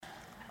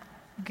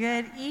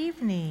Good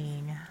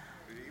evening.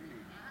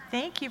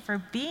 Thank you for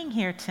being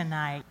here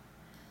tonight.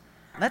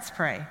 Let's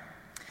pray.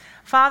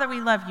 Father, we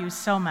love you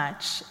so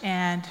much,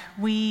 and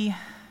we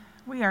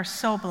are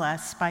so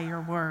blessed by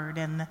your word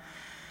and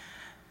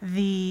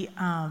the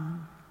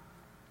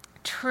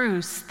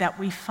truths that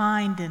we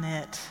find in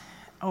it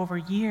over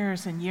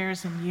years and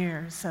years and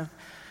years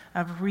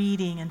of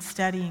reading and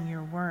studying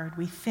your word.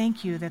 We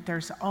thank you that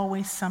there's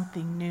always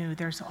something new,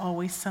 there's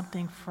always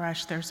something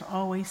fresh, there's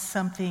always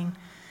something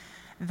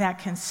that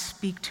can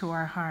speak to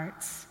our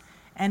hearts.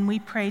 And we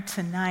pray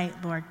tonight,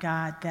 Lord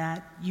God,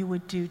 that you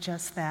would do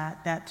just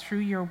that through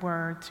your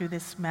word, through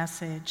this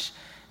message,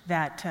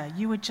 that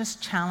you would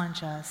just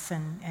challenge us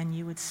and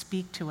you would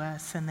speak to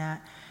us, and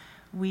that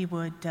we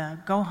would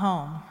go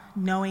home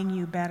knowing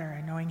you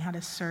better, knowing how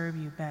to serve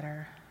you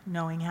better,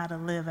 knowing how to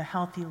live a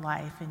healthy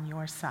life in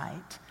your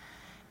sight.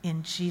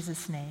 In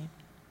Jesus' name,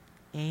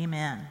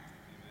 amen.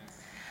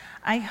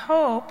 I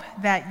hope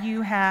that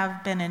you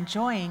have been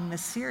enjoying the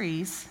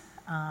series,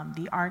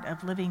 the Art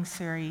of Living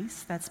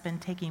series that's been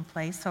taking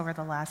place over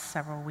the last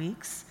several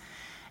weeks.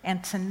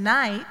 And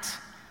tonight,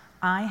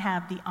 I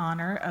have the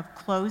honor of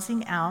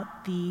closing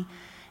out the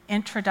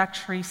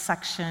introductory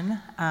section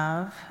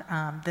of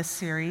the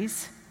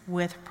series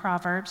with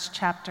Proverbs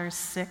chapters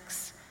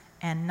 6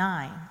 and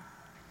 9.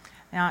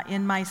 Now,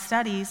 in my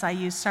studies, I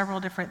use several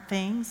different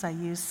things. I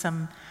use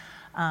some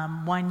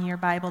one-year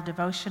Bible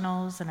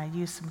devotionals, and I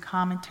use some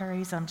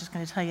commentaries. I'm just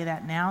going to tell you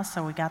that now,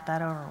 so we got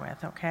that over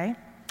with, okay?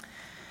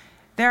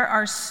 There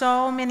are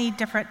so many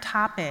different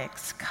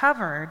topics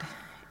covered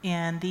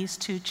in these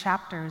two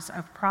chapters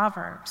of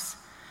Proverbs,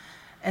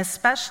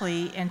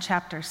 especially in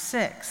chapter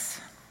 6.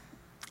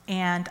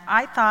 And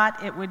I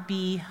thought it would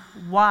be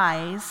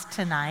wise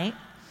tonight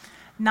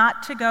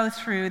not to go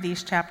through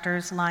these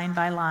chapters line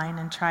by line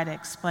and try to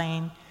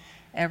explain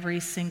every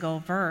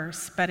single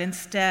verse, but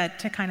instead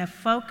to kind of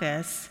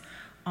focus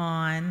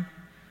on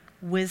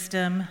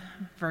wisdom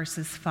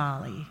versus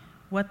folly,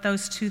 what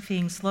those two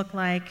things look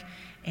like,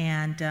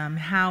 and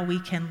how we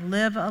can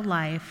live a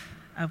life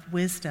of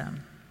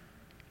wisdom.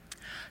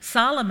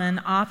 Solomon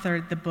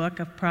authored the book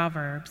of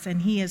Proverbs,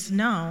 and he is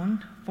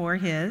known for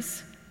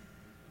his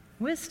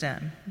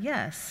wisdom.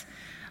 Yes.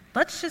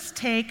 Let's just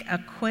take a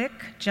quick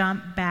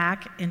jump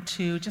back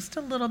into just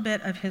a little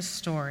bit of his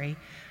story,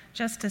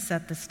 just to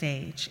set the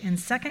stage. In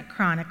 2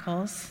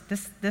 Chronicles,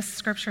 this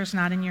scripture is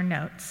not in your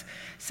notes.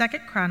 2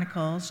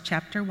 Chronicles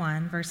chapter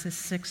 1, verses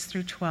 6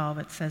 through 12,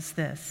 it says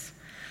this: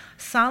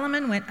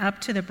 Solomon went up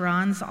to the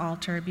bronze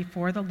altar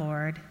before the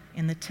Lord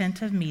in the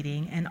tent of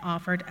meeting and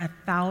offered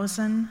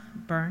 1,000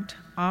 burnt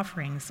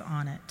offerings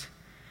on it.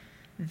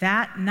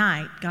 That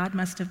night, God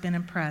must have been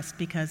impressed,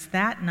 because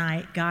that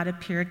night God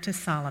appeared to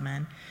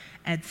Solomon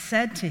and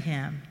said to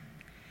him,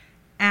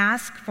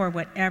 "Ask for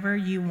whatever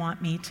you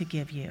want me to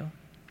give you."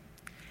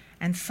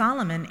 And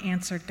Solomon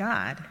answered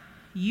God,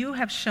 "You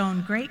have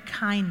shown great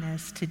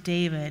kindness to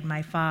David,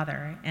 my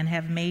father, and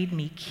have made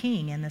me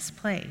king in this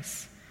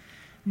place.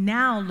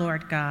 Now,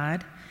 Lord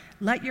God,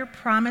 let your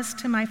promise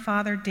to my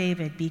father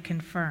David be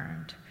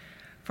confirmed,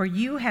 for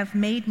you have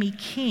made me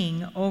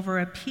king over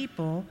a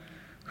people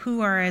who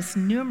are as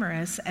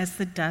numerous as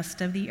the dust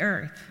of the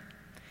earth.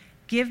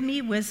 Give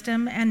me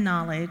wisdom and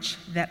knowledge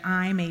that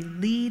I may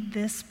lead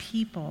this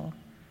people,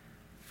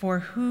 for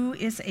who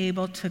is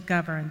able to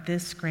govern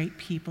this great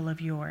people of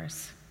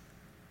yours?"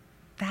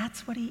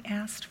 That's what he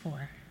asked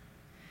for.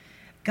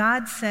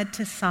 God said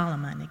to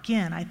Solomon,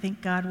 again, I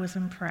think God was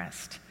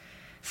impressed,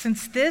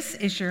 "Since this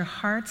is your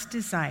heart's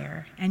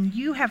desire, and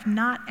you have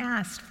not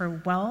asked for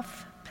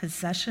wealth,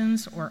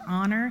 possessions, or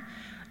honor,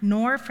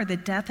 nor for the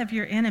death of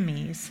your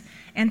enemies,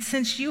 and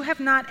since you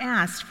have not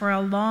asked for a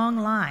long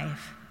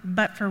life,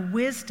 but for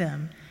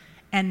wisdom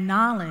and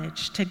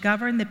knowledge to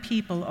govern the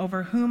people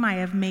over whom I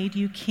have made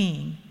you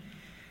king,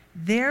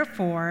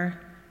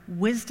 therefore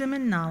wisdom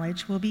and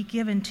knowledge will be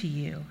given to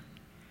you,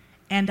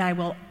 and I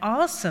will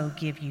also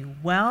give you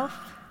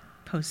wealth,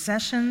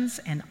 possessions,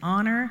 and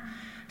honor,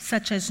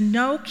 such as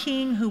no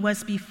king who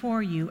was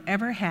before you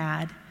ever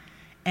had,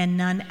 and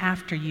none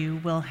after you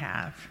will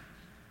have."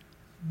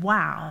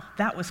 Wow,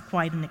 that was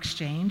quite an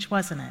exchange,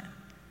 wasn't it?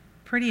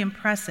 Pretty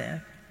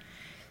impressive.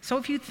 So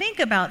if you think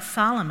about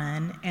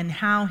Solomon and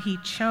how he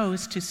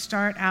chose to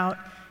start out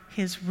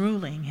his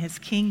ruling, his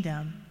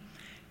kingdom,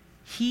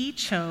 he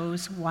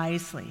chose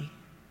wisely.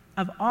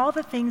 Of all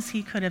the things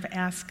he could have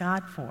asked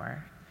God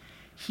for,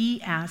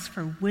 he asked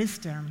for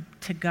wisdom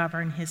to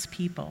govern his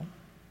people.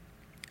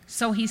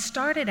 So he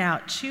started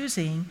out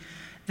choosing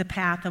the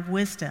path of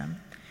wisdom.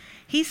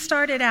 He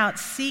started out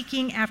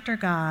seeking after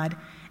God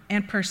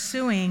and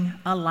pursuing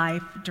a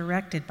life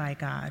directed by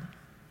God.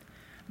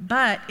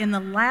 But in the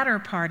latter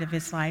part of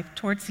his life,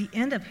 towards the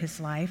end of his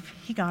life,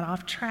 he got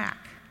off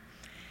track.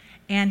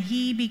 And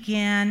he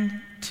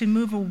began to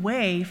move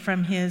away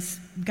from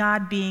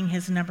God being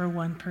his number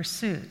one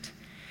pursuit.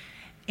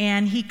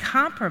 And he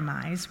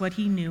compromised what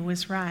he knew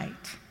was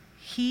right.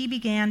 He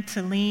began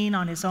to lean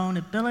on his own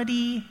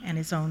ability and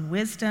his own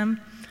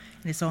wisdom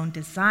and his own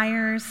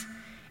desires,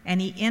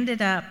 and he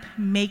ended up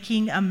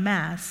making a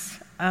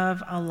mess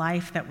of a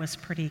life that was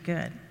pretty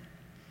good.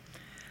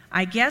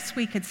 I guess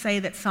we could say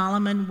that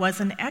Solomon was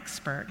an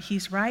expert.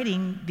 He's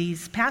writing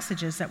these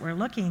passages that we're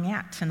looking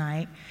at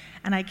tonight,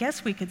 and I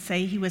guess we could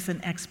say he was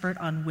an expert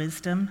on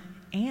wisdom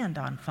and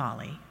on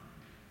folly.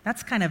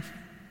 That's kind of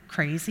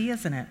crazy,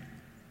 isn't it?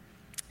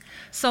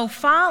 So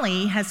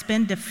folly has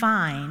been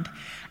defined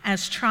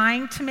as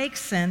trying to make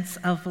sense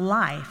of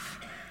life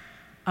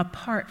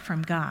apart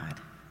from God.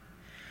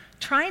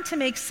 Trying to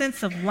make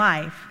sense of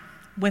life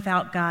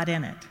without God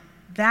in it.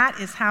 That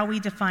is how we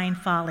define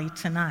folly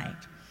tonight.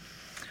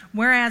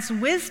 Whereas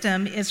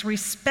wisdom is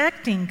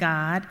respecting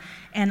God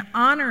and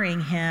honoring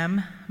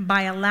Him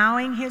by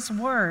allowing His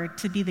Word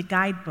to be the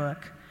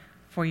guidebook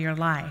for your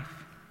life.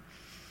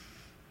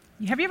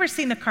 Have you ever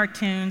seen the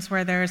cartoons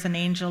where there's an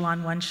angel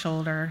on one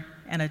shoulder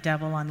and a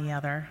devil on the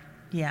other?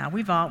 Yeah,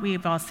 we've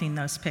all seen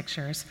those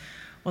pictures.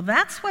 Well,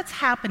 that's what's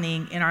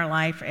happening in our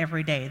life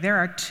every day. There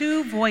are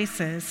two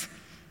voices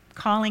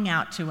calling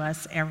out to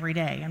us every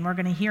day, and we're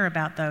going to hear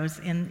about those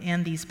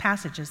in these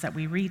passages that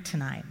we read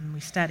tonight and we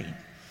study.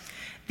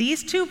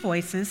 These two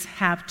voices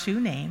have two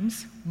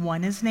names.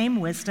 One is named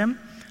wisdom,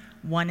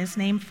 one is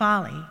named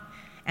folly,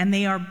 and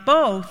they are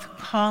both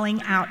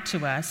calling out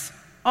to us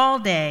all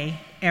day,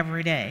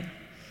 every day.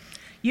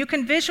 You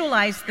can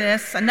visualize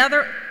this.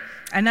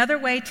 Another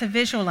way to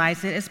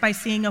visualize it is by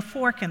seeing a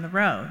fork in the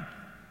road.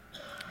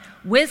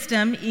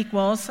 Wisdom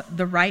equals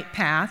the right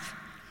path,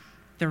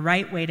 the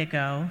right way to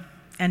go,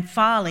 and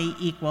folly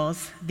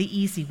equals the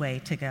easy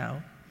way to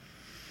go.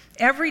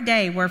 Every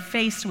day we're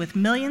faced with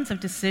millions of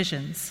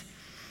decisions,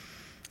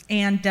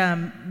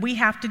 and we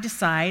have to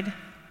decide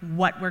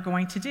what we're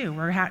going to do.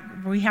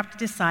 We have to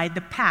decide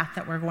the path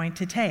that we're going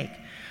to take.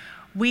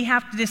 We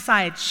have to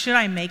decide, should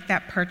I make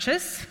that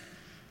purchase?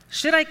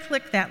 Should I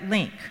click that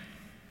link?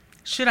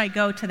 Should I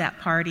go to that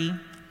party?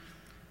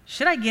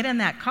 Should I get in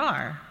that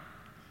car?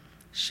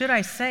 Should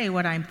I say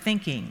what I'm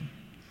thinking?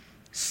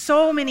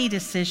 So many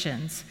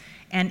decisions,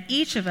 and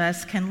each of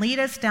us can lead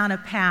us down a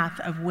path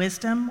of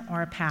wisdom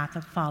or a path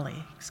of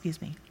folly.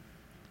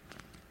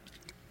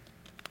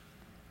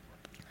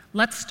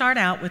 Let's start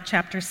out with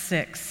chapter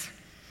 6.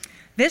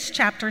 This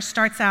chapter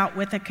starts out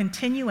with a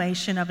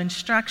continuation of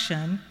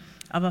instruction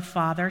of a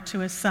father to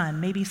his son,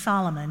 maybe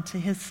Solomon to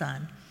his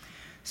son.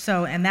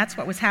 And that's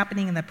what was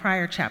happening in the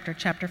prior chapter,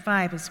 chapter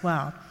 5 as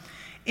well.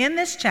 In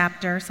this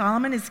chapter,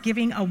 Solomon is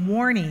giving a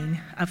warning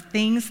of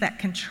things that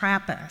can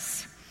trap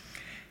us.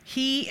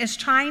 He is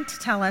trying to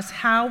tell us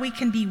how we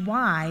can be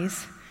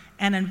wise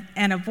and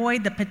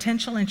avoid the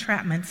potential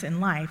entrapments in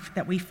life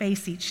that we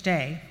face each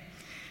day.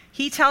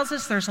 He tells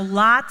us there's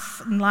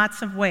lots and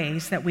lots of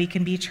ways that we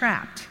can be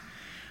trapped.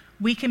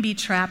 We can be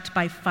trapped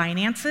by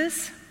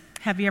finances.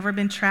 Have you ever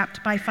been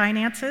trapped by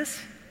finances?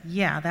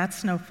 Yeah,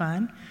 that's no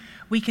fun.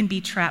 We can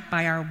be trapped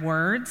by our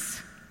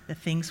words. The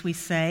things we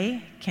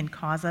say can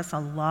cause us a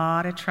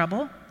lot of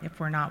trouble if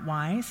we're not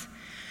wise.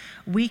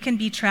 We can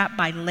be trapped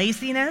by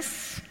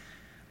laziness.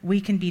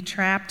 We can be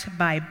trapped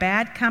by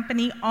bad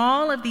company.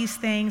 All of these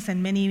things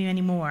and many,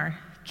 many more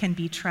can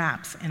be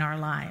traps in our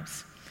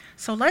lives.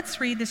 So let's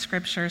read the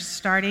scriptures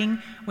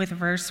starting with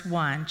verse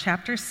 1,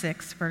 chapter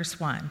 6, verse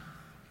 1.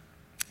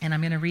 And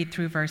I'm going to read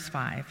through verse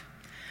 5.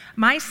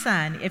 My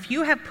son, if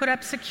you have put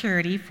up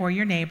security for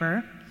your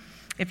neighbor,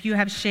 if you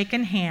have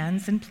shaken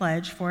hands in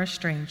pledge for a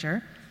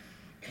stranger,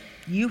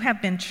 you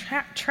have been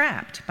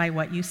trapped by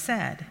what you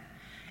said,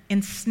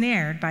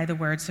 ensnared by the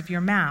words of your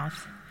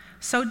mouth.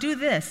 So do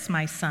this,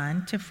 my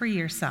son, to free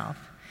yourself.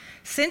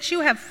 Since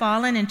you have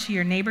fallen into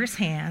your neighbor's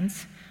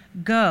hands,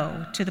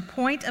 go to the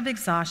point of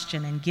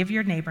exhaustion and give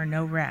your neighbor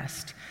no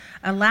rest.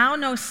 Allow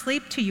no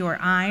sleep to your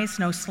eyes,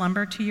 no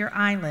slumber to your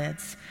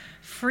eyelids.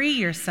 Free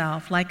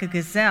yourself like a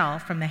gazelle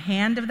from the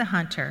hand of the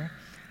hunter,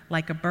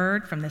 like a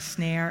bird from the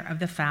snare of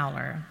the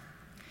fowler.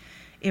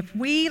 If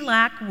we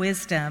lack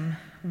wisdom,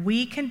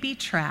 we can be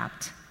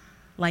trapped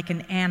like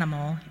an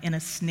animal in a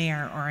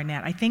snare or a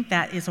net. I think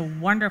that is a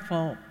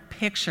wonderful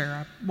picture,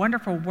 a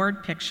wonderful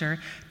word picture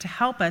to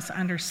help us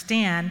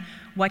understand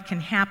what can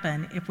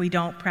happen if we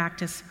don't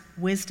practice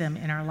wisdom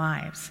in our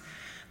lives.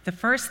 The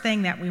first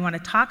thing that we want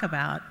to talk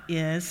about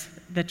is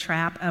the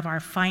trap of our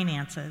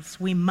finances.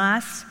 We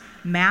must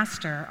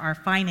master our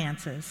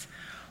finances.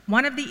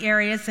 One of the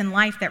areas in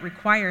life that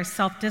requires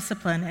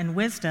self-discipline and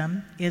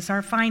wisdom is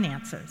our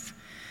finances.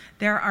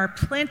 There are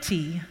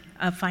plenty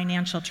of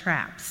financial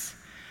traps.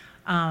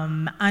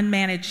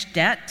 Unmanaged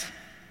debt,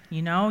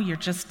 you're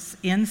just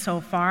in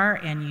so far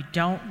and you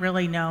don't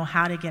really know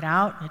how to get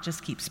out. It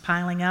just keeps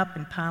piling up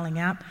and piling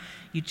up.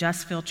 You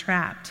just feel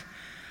trapped.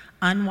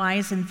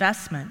 Unwise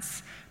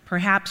investments.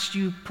 Perhaps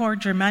you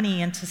poured your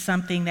money into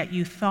something that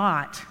you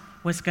thought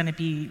was going to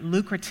be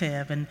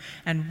lucrative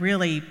and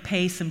really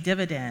pay some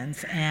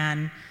dividends.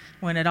 And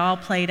when it all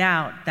played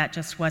out, that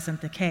just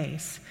wasn't the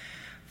case.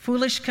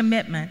 Foolish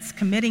commitments,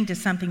 committing to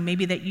something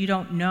maybe that you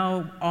don't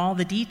know all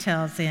the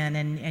details in,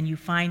 and you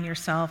find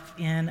yourself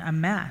in a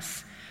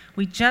mess.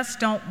 We just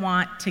don't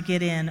want to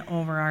get in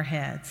over our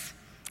heads.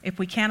 If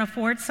we can't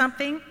afford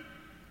something,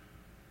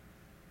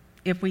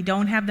 if we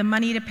don't have the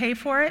money to pay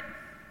for it,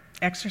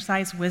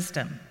 exercise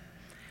wisdom.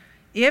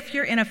 If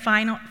you're in a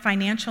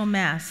financial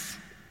mess,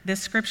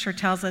 this scripture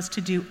tells us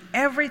to do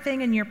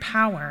everything in your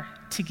power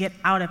to get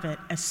out of it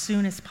as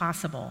soon as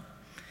possible.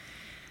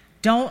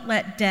 Don't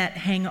let debt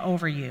hang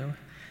over you.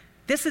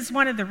 This is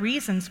one of the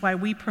reasons why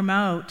we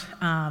promote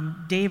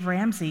Dave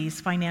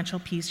Ramsey's Financial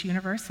Peace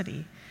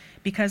University,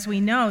 because we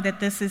know that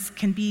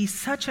can be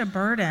such a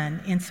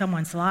burden in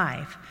someone's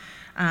life.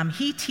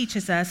 He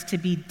teaches us to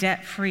be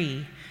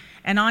debt-free.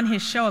 And on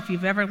his show, if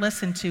you've ever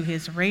listened to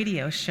his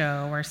radio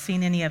show or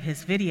seen any of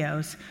his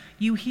videos,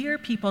 you hear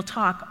people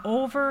talk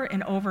over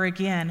and over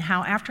again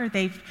how after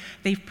they've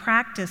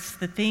practiced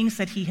the things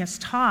that he has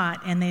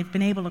taught and they've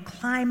been able to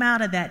climb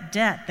out of that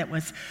debt that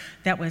was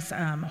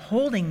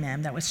holding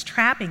them, that was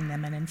trapping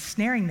them and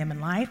ensnaring them in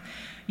life,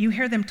 you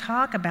hear them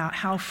talk about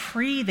how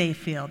free they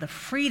feel, the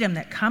freedom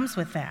that comes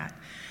with that.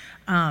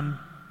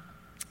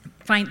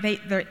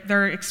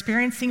 They're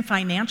experiencing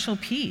financial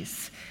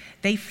peace.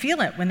 They feel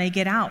it when they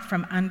get out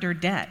from under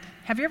debt.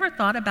 Have you ever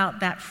thought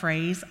about that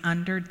phrase,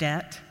 under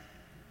debt?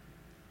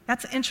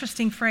 That's an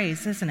interesting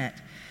phrase, isn't it?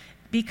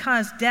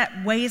 Because debt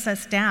weighs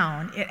us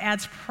down, it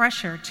adds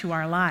pressure to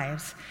our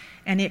lives,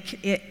 and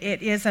it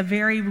is a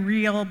very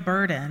real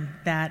burden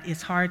that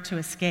is hard to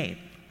escape.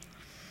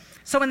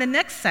 So in the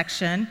next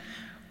section,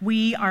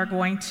 we are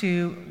going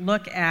to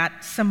look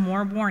at some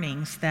more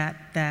warnings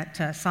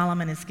that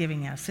Solomon is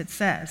giving us. It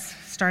says,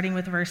 starting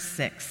with verse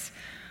 6,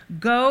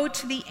 "Go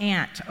to the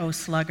ant, O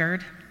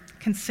sluggard,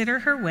 consider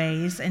her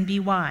ways and be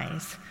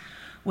wise.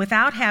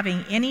 Without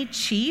having any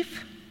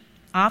chief,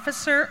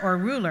 officer, or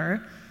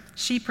ruler,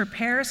 she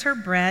prepares her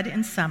bread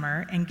in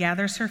summer and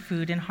gathers her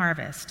food in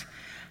harvest.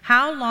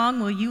 How long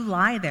will you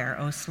lie there,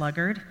 O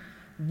sluggard?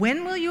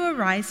 When will you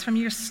arise from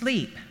your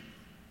sleep?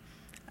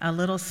 A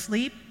little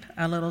sleep,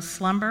 a little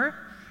slumber,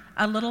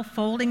 a little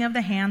folding of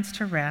the hands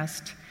to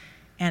rest,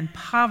 and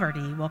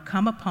poverty will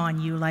come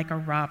upon you like a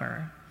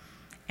robber,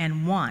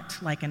 and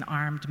want like an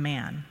armed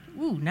man."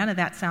 Ooh, none of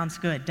that sounds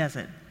good, does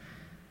it?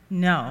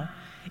 No.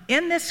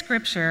 In this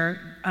scripture,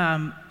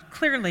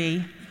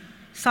 clearly,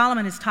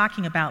 Solomon is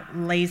talking about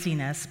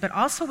laziness, but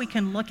also we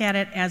can look at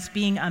it as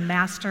being a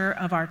master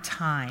of our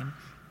time,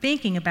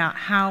 thinking about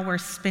how we're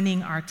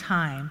spending our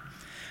time.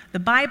 The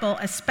Bible,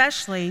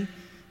 especially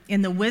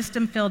in the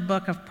wisdom-filled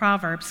book of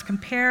Proverbs,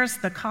 compares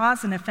the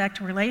cause and effect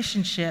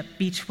relationship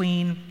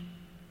between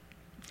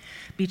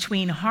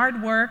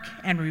hard work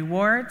and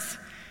rewards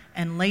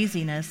and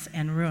laziness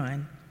and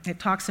ruin. It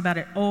talks about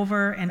it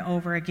over and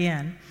over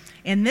again.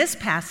 In this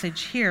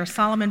passage here,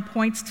 Solomon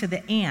points to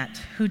the ant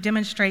who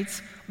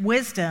demonstrates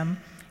wisdom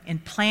in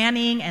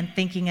planning and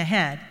thinking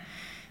ahead.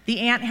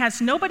 The ant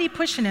has nobody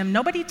pushing him,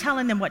 nobody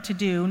telling him what to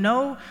do,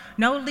 no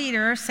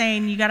leader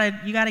saying you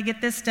gotta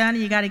get this done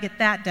and you gotta get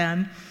that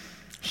done.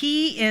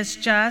 He is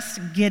just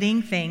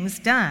getting things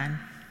done.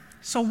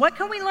 So what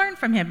can we learn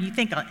from him? You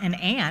think an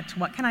ant,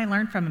 what can I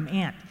learn from an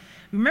ant?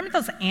 Remember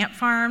those ant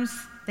farms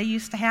they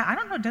used to have? I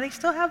don't know, do they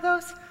still have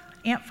those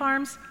ant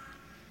farms?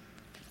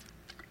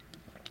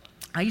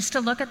 I used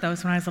to look at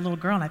those when I was a little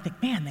girl and I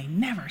think, man, they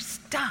never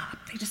stop.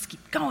 They just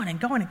keep going and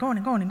going and going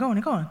and going and going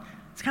and going.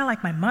 It's kind of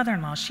like my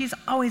mother-in-law. She's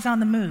always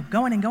on the move,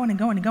 going and going and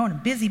going and going,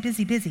 and busy,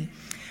 busy, busy.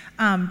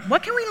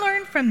 What can we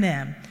learn from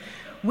them?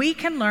 We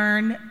can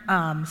learn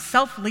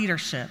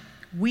self-leadership.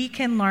 We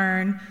can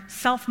learn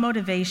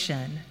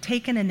self-motivation,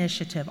 take an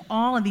initiative.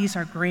 All of these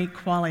are great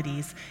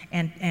qualities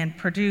and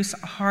produce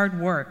hard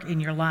work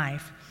in your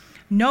life.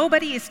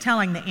 Nobody is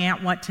telling the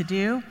ant what to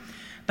do,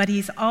 but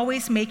he's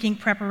always making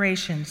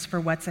preparations for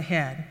what's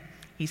ahead.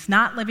 He's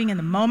not living in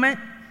the moment,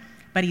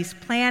 but he's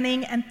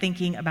planning and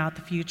thinking about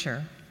the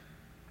future.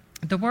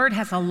 The word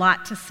has a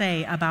lot to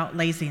say about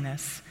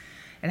laziness.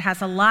 It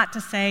has a lot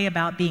to say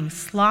about being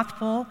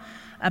slothful,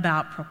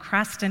 about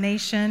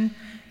procrastination,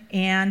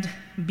 and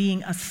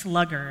being a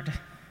sluggard.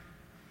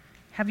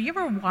 Have you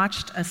ever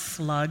watched a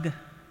slug? Have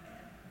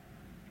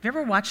you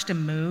ever watched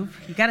them move?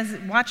 You got to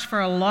watch for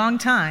a long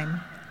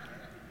time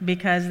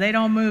because they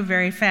don't move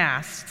very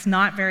fast. It's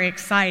not very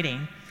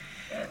exciting.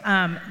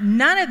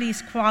 None of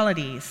these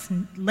qualities,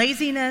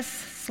 laziness,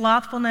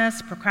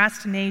 slothfulness,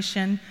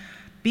 procrastination,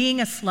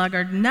 being a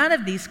sluggard, none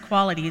of these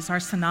qualities are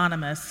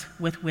synonymous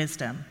with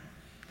wisdom.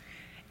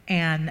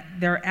 And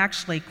they're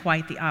actually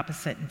quite the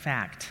opposite, in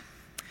fact.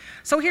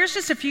 So here's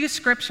just a few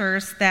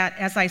scriptures that,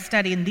 as I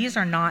studied, and these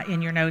are not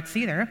in your notes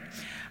either,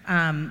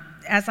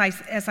 as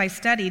I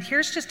studied,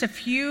 here's just a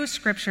few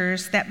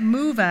scriptures that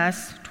move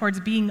us towards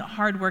being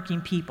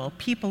hardworking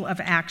people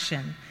of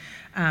action.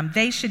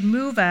 They should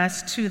move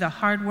us to the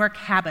hard work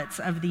habits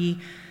of the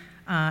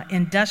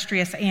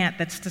industrious ant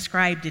that's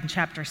described in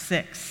chapter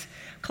 6.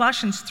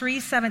 Colossians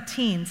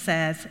 3:17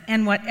 says,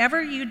 "And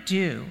whatever you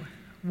do,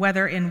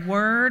 whether in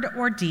word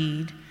or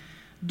deed,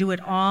 do it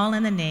all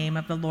in the name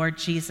of the Lord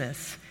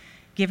Jesus,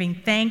 giving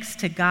thanks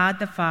to God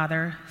the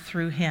Father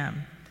through him."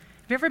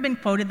 Have you ever been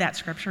quoted that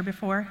scripture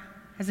before?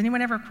 Has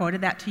anyone ever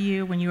quoted that to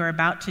you when you were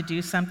about to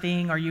do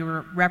something or you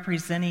were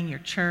representing your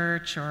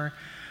church or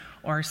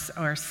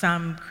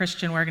some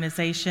Christian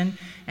organization,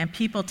 and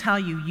people tell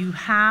you, you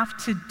have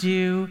to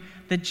do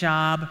the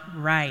job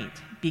right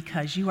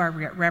because you are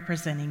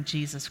representing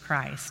Jesus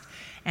Christ.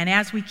 And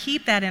as we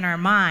keep that in our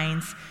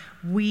minds,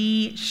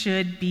 we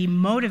should be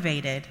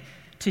motivated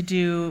to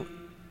do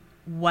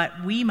what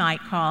we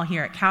might call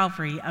here at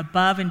Calvary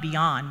above and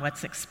beyond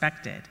what's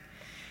expected.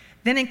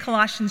 Then in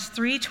Colossians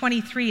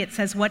 3:23, it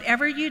says,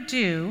 "Whatever you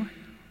do,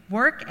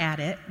 work at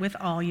it with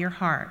all your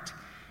heart,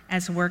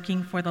 as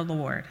working for the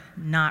Lord,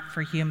 not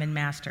for human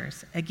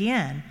masters."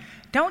 Again,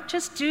 don't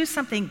just do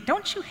something.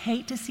 Don't you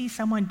hate to see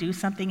someone do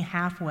something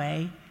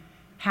halfway,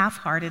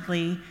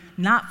 half-heartedly,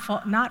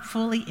 not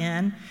fully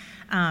in?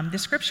 The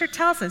scripture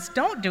tells us,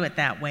 don't do it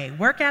that way.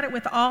 Work at it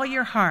with all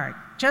your heart,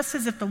 just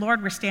as if the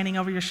Lord were standing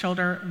over your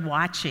shoulder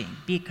watching,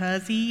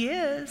 because he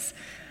is.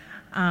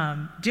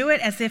 Do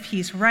it as if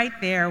he's right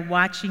there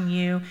watching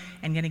you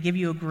and going to give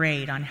you a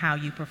grade on how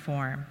you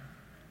perform.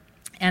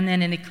 And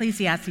then in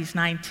Ecclesiastes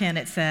 9:10,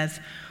 it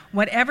says,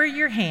 "Whatever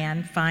your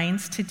hand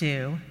finds to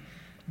do,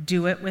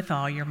 do it with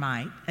all your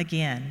might."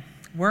 Again,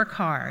 work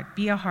hard,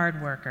 be a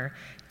hard worker.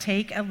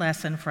 Take a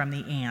lesson from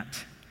the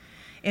ant.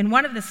 In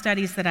one of the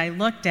studies that I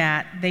looked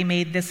at, they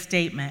made this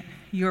statement: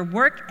 your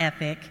work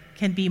ethic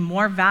can be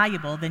more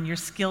valuable than your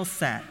skill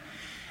set.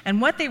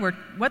 And what they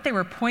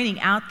were pointing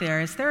out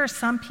there is there are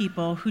some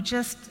people who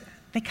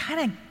they kind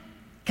of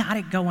got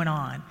it going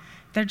on.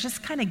 They're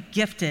just kind of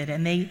gifted,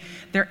 and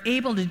they're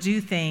able to do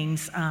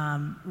things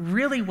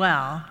really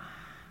well.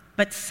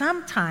 But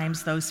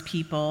sometimes those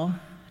people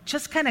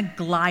just kind of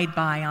glide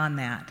by on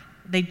that.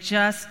 They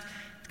just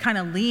kind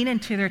of lean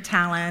into their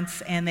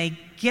talents, and they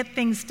get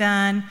things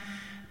done,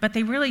 but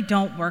they really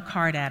don't work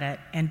hard at it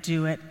and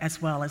do it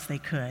as well as they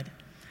could.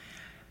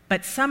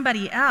 But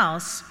somebody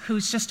else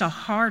who's just a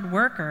hard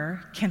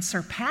worker can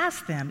surpass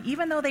them,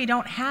 even though they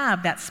don't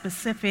have that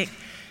specific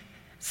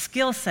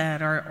skill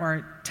set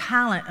or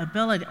talent,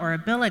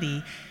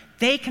 ability.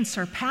 They can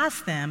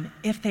surpass them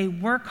if they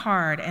work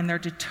hard and they're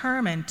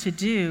determined to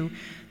do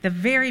the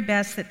very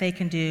best that they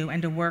can do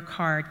and to work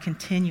hard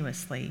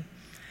continuously.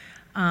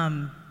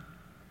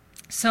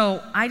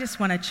 So I just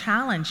want to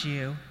challenge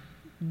you.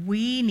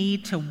 We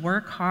need to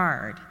work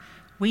hard.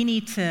 We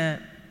need to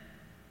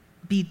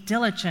be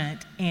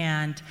diligent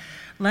and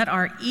let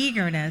our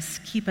eagerness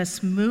keep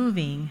us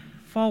moving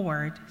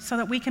forward so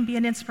that we can be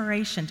an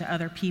inspiration to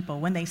other people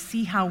when they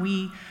see how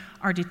we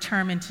are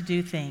determined to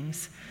do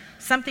things.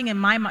 Something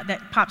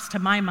that pops to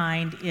my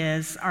mind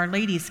is our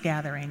ladies'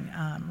 gathering,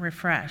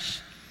 Refresh.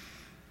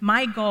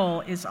 My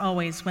goal is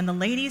always when the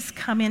ladies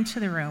come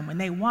into the room, when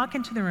they walk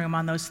into the room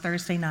on those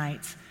Thursday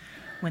nights,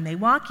 when they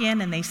walk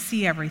in and they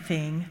see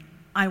everything,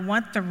 I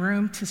want the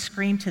room to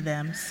scream to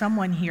them,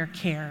 someone here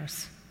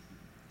cares.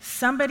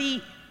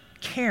 Somebody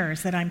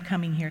cares that I'm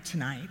coming here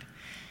tonight.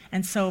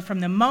 And so from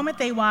the moment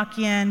they walk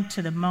in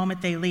to the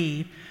moment they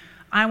leave,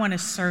 I want to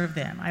serve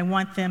them. I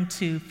want them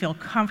to feel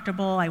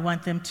comfortable. I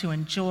want them to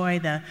enjoy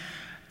the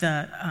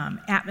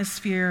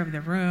atmosphere of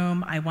the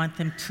room. I want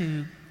them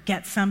to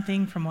get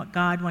something from what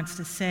God wants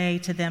to say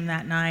to them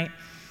that night.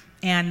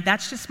 And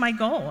that's just my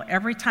goal.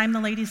 Every time the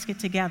ladies get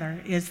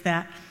together is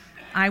that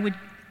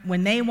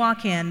when they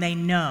walk in, they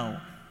know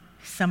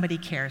somebody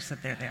cares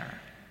that they're there.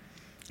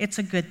 It's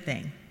a good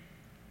thing.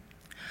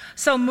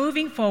 So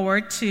moving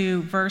forward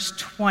to verse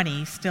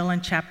 20, still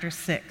in chapter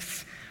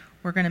 6,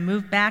 we're going to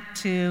move back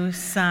to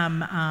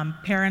some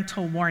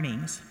parental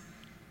warnings.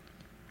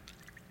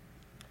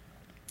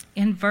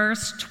 In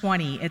verse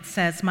 20, it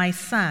says, "My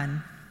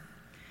son,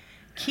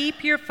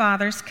 keep your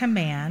father's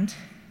command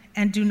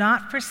and do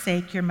not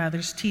forsake your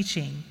mother's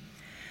teaching.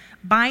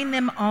 Bind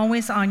them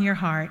always on your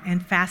heart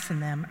and fasten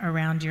them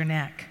around your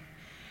neck.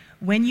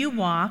 When you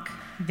walk,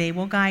 they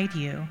will guide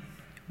you.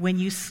 When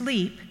you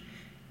sleep,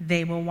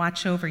 they will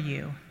watch over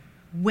you.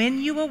 When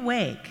you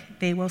awake,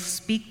 they will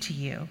speak to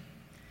you.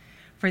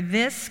 For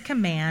this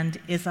command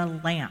is a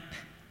lamp.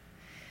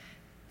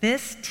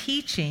 This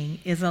teaching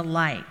is a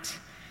light,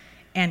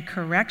 and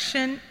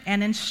correction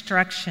and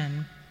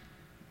instruction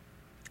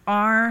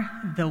are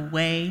the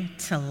way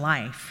to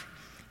life,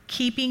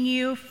 keeping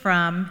you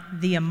from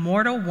the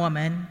immortal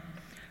woman,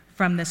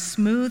 from the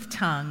smooth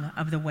tongue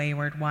of the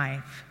wayward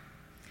wife."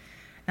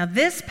 Now,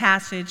 this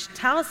passage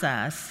tells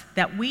us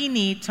that we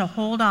need to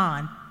hold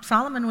on.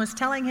 Solomon was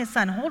telling his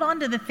son, hold on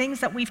to the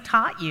things that we've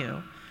taught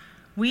you.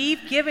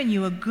 We've given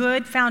you a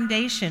good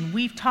foundation.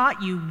 We've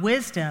taught you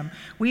wisdom.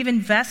 We've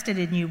invested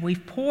in you.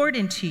 We've poured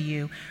into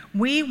you.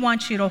 We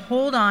want you to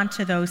hold on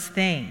to those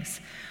things.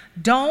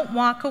 Don't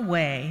walk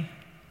away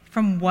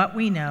from what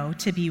we know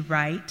to be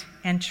right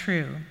and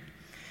true.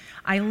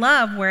 I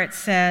love where it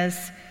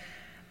says,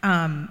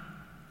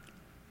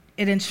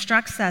 it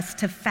instructs us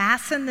to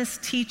fasten this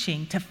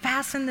teaching, to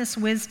fasten this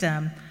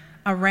wisdom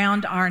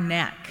around our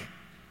neck.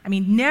 I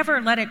mean,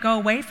 never let it go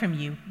away from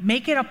you.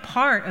 Make it a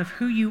part of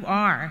who you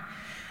are.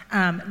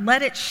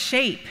 Let it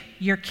shape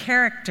your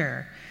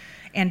character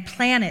and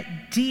plant it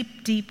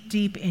deep, deep,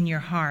 deep in your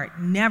heart,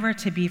 never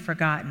to be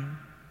forgotten.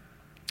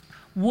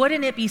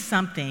 Wouldn't it be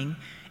something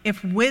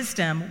if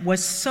wisdom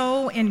was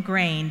so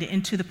ingrained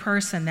into the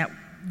person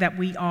that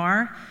we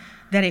are,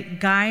 that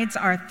it guides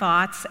our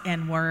thoughts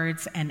and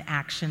words and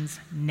actions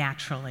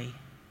naturally?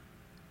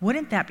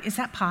 Is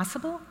that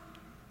possible?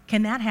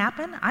 Can that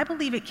happen? I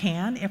believe it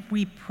can if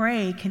we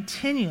pray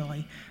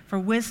continually for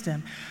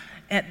wisdom,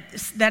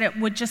 that it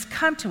would just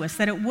come to us,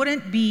 that it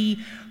wouldn't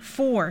be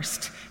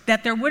forced,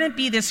 that there wouldn't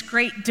be this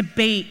great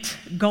debate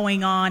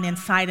going on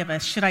inside of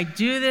us. Should I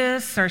do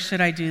this or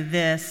should I do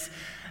this?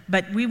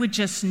 But we would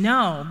just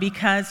know,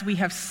 because we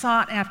have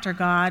sought after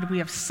God, we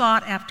have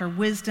sought after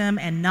wisdom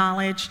and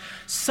knowledge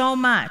so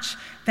much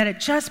that it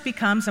just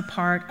becomes a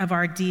part of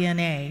our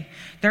DNA.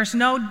 There's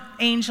no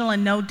angel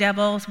and no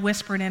devil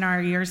whispering in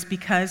our ears,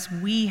 because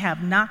we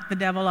have knocked the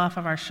devil off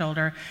of our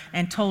shoulder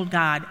and told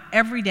God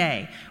every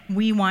day,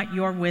 we want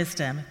your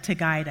wisdom to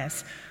guide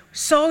us.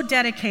 So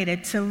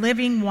dedicated to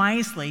living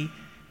wisely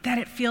that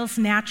it feels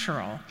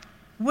natural.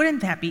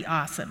 Wouldn't that be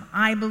awesome?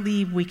 I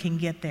believe we can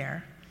get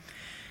there.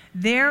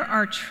 There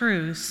are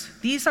truths,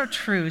 these are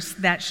truths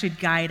that should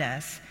guide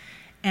us.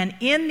 And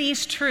in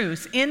these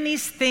truths, in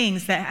these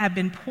things that have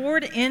been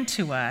poured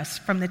into us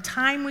from the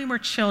time we were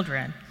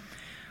children,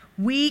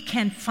 we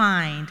can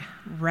find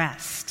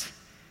rest.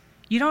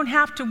 You don't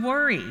have to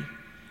worry.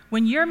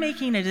 When you're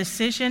making a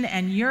decision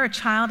and you're a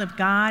child of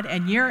God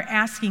and you're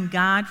asking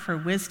God for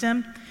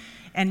wisdom,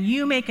 and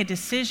you make a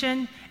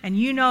decision and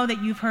you know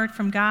that you've heard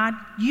from God,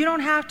 you don't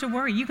have to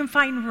worry. You can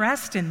find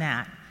rest in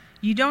that.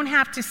 You don't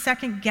have to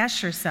second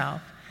guess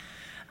yourself.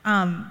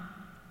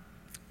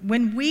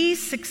 When we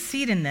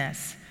succeed in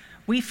this,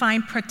 we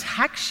find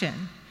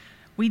protection.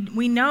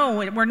 We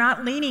know we're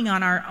not leaning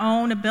on our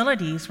own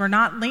abilities. We're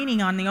not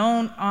leaning on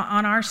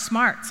our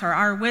smarts or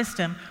our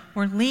wisdom.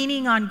 We're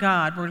leaning on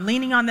God. We're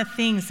leaning on the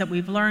things that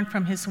we've learned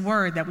from His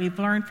Word, that we've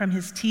learned from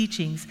His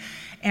teachings.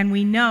 And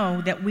we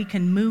know that we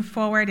can move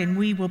forward and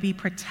we will be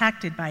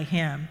protected by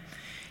Him.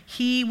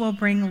 He will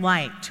bring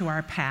light to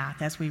our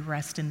path as we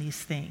rest in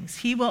these things.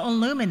 He will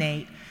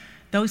illuminate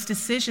those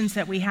decisions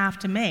that we have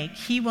to make.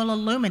 He will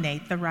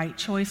illuminate the right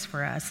choice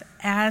for us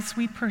as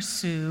we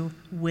pursue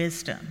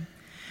wisdom.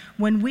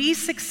 When we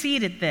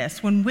succeed at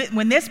this,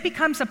 when this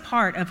becomes a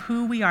part of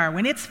who we are,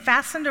 when it's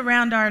fastened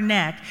around our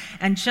neck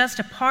and just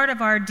a part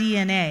of our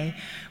DNA,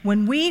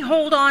 when we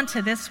hold on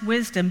to this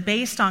wisdom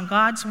based on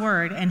God's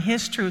Word and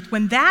His truth,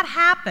 when that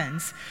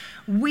happens,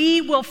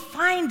 we will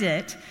find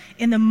it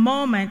in the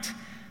moment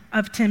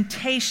of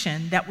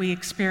temptation that we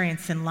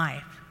experience in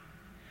life.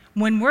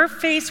 When we're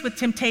faced with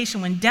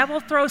temptation, when devil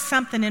throws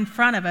something in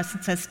front of us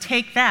and says,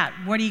 take that,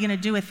 what are you going to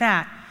do with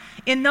that?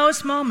 In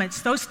those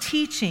moments, those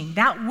teaching,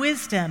 that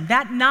wisdom,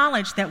 that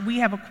knowledge that we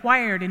have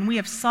acquired and we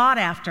have sought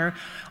after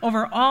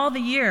over all the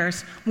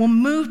years will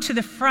move to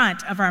the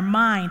front of our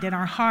mind and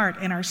our heart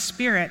and our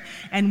spirit,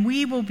 and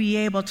we will be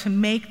able to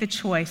make the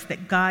choice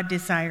that God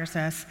desires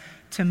us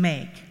to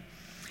make.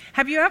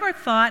 Have you ever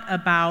thought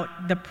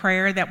about the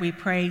prayer that we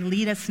pray,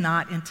 lead us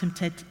not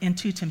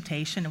into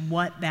temptation, and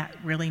what that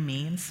really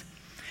means?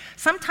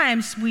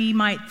 Sometimes we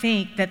might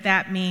think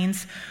that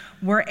means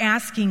we're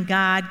asking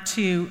God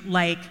to,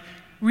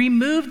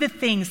 remove the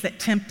things that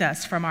tempt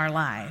us from our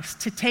lives,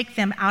 to take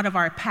them out of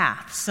our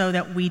path so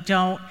that we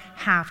don't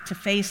have to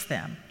face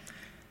them.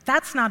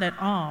 That's not at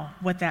all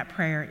what that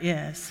prayer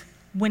is.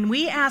 When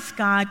we ask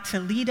God to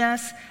lead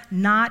us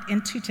not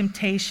into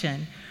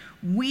temptation,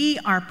 we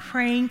are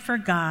praying for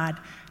God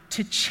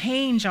to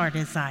change our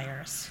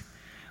desires.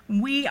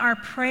 We are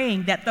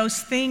praying that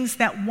those things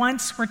that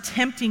once were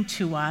tempting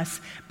to us,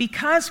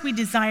 because we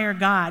desire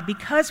God,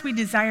 because we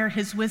desire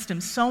His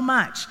wisdom so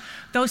much,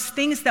 those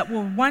things that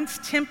were once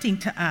tempting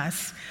to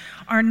us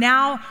are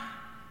now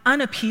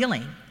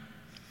unappealing.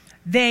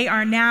 They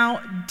are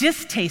now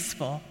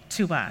distasteful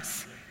to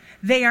us.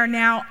 They are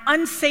now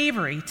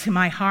unsavory to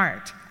my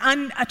heart,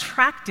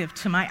 unattractive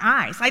to my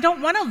eyes. I don't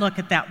want to look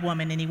at that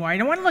woman anymore. I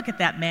don't want to look at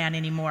that man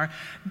anymore.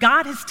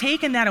 God has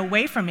taken that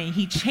away from me.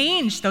 He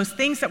changed those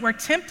things that were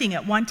tempting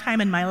at one time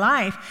in my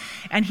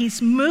life, and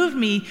He's moved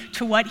me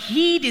to what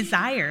He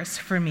desires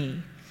for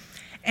me.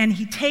 And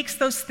He takes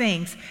those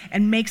things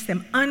and makes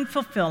them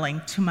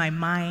unfulfilling to my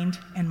mind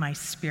and my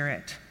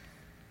spirit.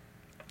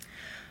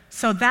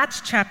 So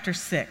that's chapter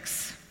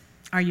 6.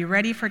 Are you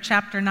ready for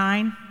chapter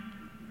 9?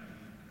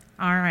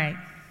 All right.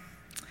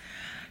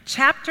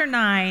 Chapter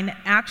 9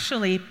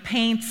 actually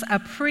paints a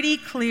pretty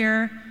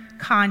clear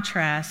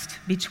contrast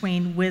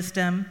between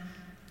wisdom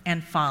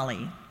and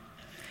folly.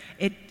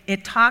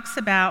 It talks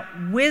about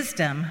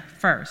wisdom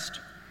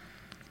first.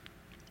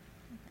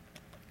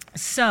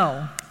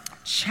 So,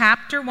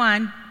 chapter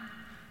 9,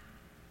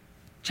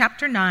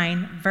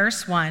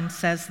 verse 1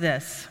 says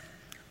this: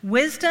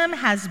 Wisdom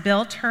has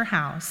built her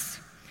house.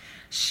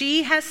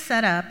 She has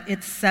set up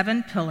its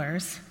 7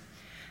 pillars.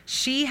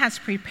 She has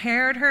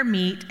prepared her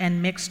meat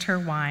and mixed her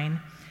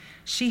wine.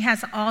 She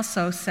has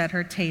also set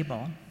her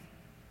table.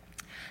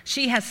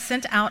 She has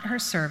sent out her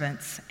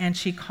servants, and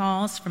she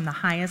calls from the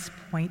highest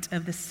point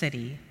of the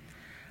city.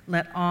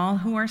 Let all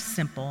who are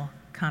simple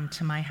come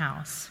to my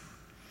house.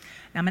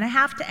 Now, I'm going to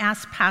have to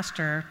ask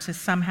Pastor to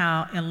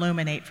somehow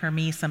illuminate for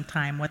me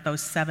sometime what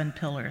those 7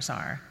 pillars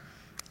are.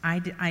 I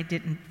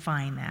didn't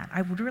find that.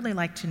 I would really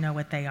like to know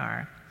what they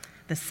are,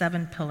 the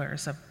 7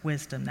 pillars of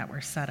wisdom that were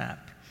set up.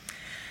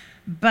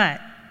 But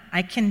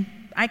I can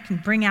I can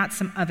bring out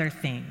some other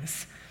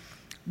things.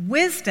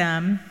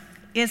 Wisdom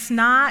is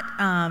not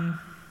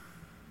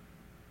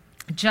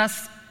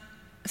just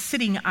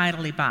sitting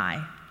idly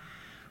by.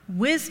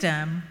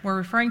 Wisdom, we're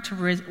referring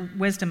to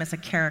wisdom as a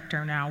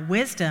character now.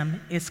 Wisdom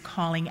is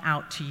calling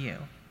out to you.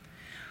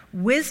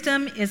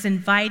 Wisdom is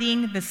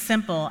inviting the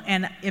simple.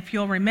 And if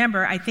you'll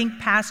remember, I think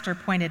Pastor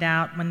pointed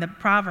out when the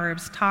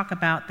Proverbs talk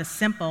about the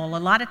simple, a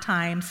lot of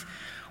times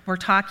we're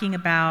talking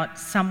about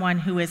someone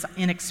who is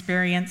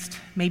inexperienced,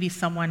 maybe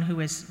someone who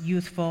is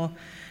youthful.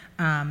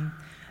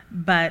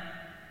 But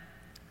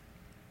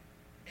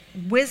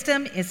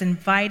wisdom is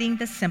inviting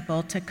the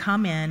simple to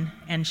come in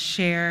and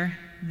share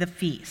the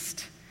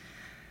feast.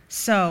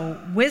 So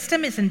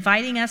wisdom is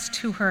inviting us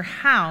to her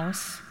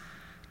house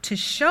to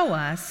show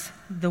us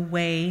the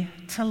way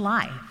to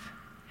life,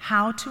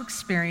 how to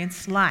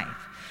experience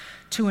life,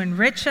 to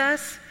enrich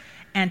us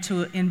and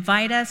to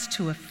invite us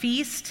to a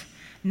feast,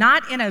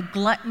 not in a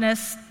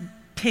gluttonous,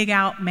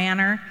 pig-out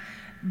manner,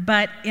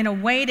 but in a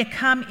way to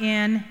come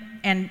in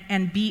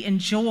and be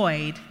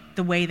enjoyed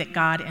the way that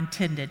God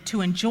intended,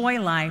 to enjoy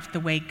life the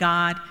way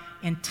God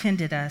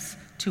intended us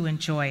to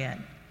enjoy it.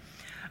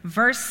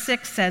 Verse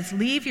 6 says,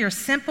 "Leave your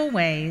simple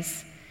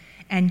ways,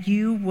 and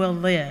you will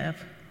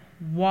live.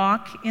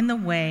 Walk in the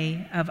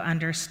way of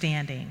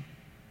understanding."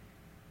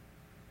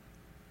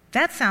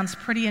 That sounds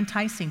pretty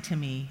enticing to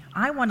me.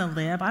 I want to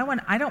live.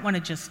 I don't want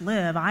to just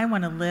live. I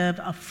want to live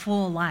a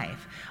full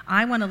life.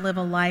 I want to live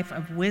a life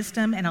of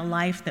wisdom and a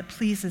life that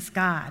pleases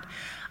God.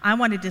 I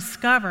want to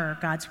discover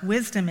God's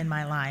wisdom in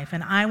my life,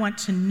 and I want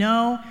to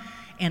know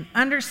and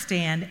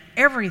understand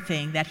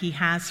everything that He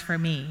has for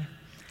me.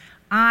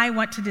 I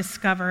want to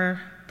discover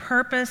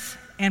purpose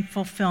and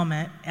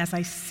fulfillment as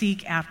I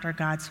seek after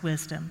God's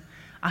wisdom.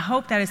 I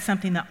hope that is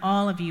something that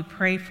all of you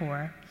pray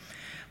for.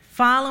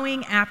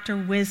 Following after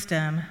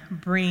wisdom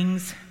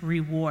brings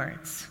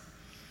rewards.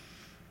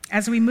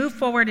 As we move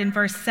forward in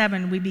verse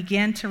 7, we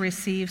begin to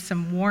receive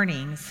some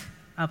warnings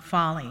of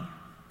folly.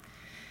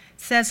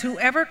 It says,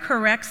 "Whoever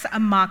corrects a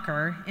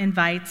mocker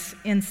invites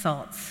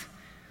insults.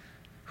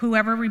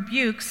 Whoever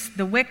rebukes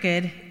the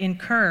wicked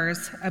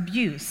incurs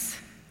abuse.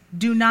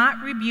 Do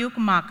not rebuke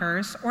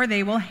mockers, or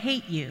they will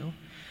hate you.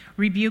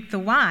 Rebuke the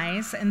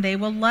wise, and they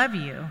will love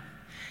you.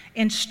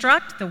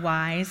 Instruct the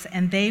wise,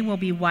 and they will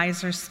be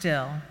wiser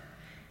still.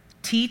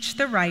 Teach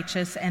the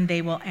righteous, and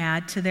they will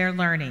add to their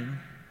learning.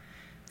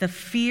 The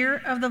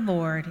fear of the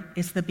Lord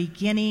is the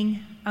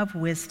beginning of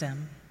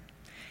wisdom,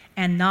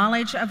 and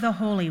knowledge of the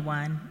Holy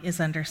One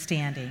is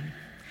understanding.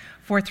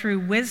 For through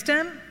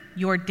wisdom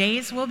your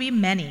days will be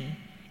many,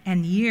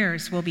 and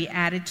years will be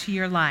added to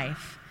your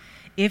life.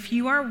 If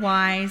you are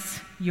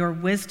wise, your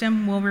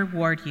wisdom will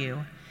reward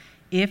you.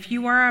 If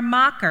you are a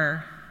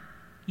mocker,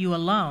 you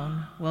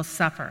alone will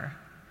suffer."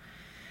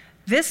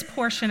 This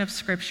portion of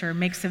Scripture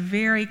makes a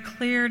very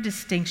clear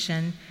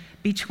distinction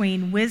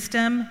between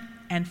wisdom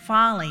and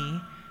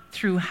folly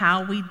through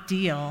how we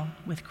deal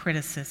with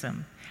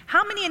criticism.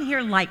 How many in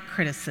here like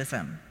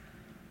criticism?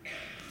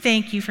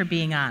 Thank you for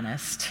being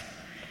honest.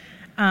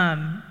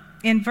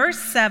 In verse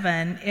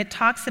 7, it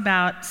talks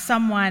about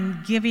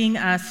someone giving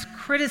us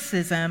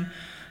criticism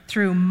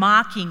through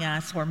mocking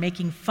us or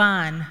making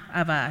fun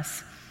of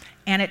us.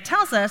 And it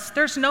tells us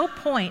there's no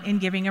point in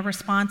giving a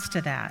response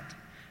to that.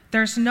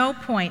 There's no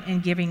point in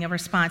giving a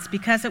response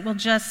because it will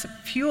just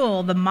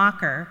fuel the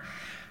mocker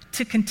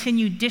to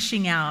continue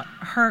dishing out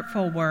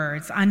hurtful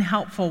words,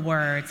 unhelpful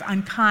words,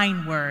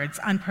 unkind words,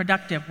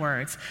 unproductive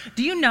words.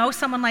 Do you know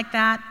someone like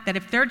that? That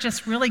if they're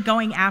just really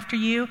going after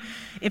you,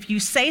 if you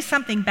say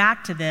something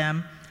back to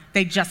them,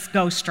 they just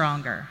go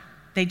stronger.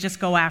 They just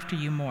go after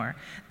you more.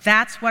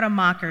 That's what a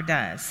mocker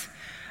does.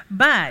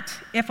 But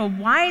if a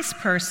wise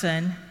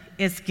person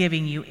is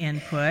giving you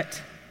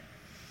input,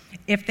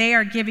 if they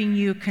are giving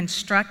you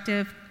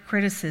constructive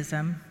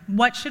criticism,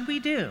 what should we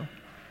do?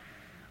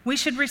 We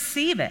should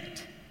receive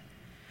it.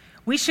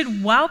 We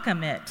should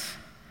welcome it.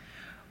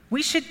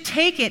 We should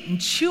take it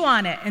and chew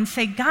on it and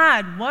say,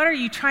 God, what are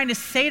you trying to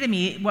say to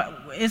me?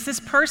 Is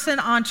this person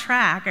on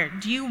track, or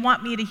do you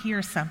want me to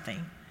hear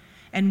something?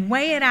 And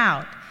weigh it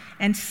out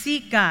and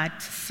seek God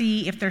to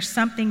see if there's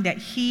something that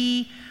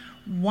He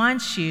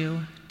wants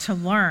you to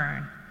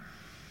learn.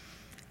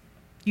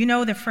 You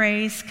know the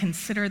phrase,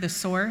 consider the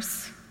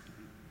source?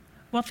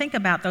 Well, think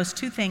about those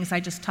two things I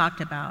just talked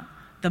about.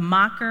 The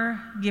mocker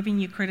giving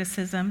you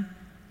criticism.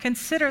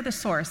 Consider the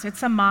source.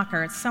 It's a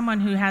mocker. It's someone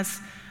who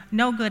has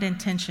no good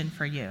intention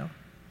for you.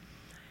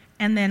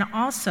 And then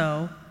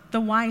also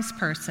the wise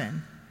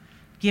person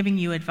giving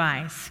you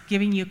advice,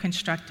 giving you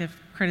constructive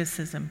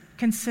criticism.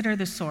 Consider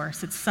the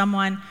source. It's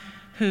someone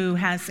who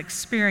has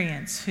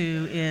experience,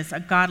 who is a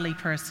godly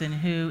person,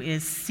 who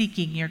is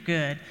seeking your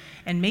good,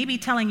 and maybe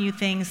telling you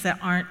things that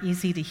aren't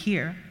easy to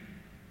hear.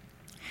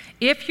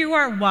 If you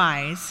are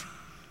wise,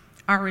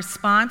 our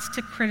response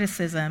to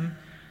criticism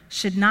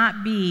should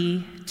not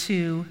be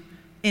to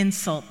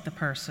insult the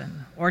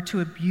person or to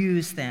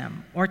abuse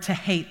them or to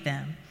hate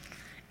them.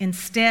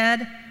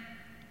 Instead,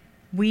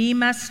 we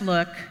must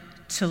look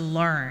to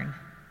learn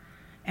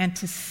and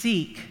to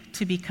seek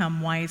to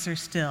become wiser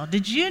still.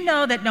 Did you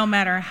know that no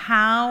matter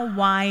how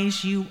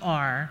wise you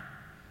are,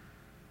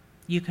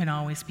 you can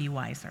always be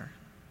wiser?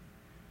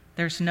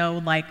 There's no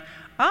like,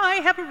 I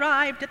have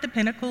arrived at the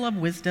pinnacle of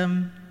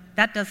wisdom.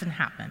 That doesn't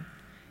happen.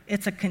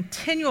 It's a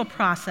continual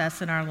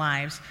process in our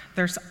lives.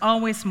 There's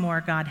always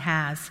more God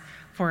has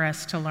for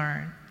us to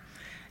learn.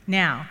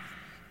 Now,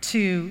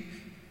 to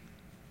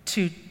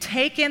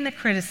take in the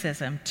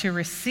criticism, to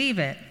receive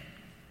it,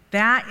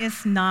 that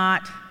is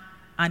not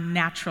a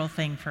natural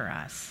thing for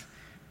us.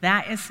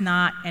 That is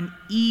not an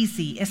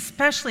easy,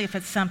 especially if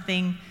it's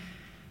something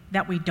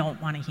that we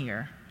don't want to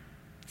hear.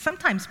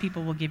 Sometimes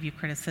people will give you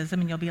criticism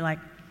and you'll be like,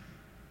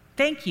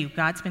 thank you,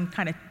 God's been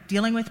kind of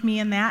dealing with me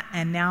in that,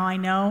 and now I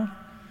know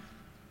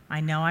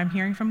I'm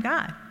hearing from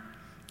God.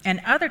 And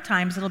other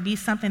times it'll be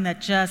something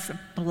that just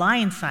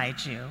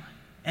blindsides you,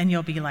 and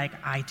you'll be like,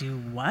 I do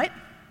what?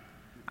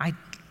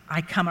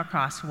 I come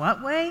across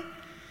what way?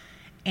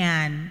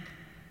 And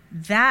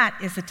that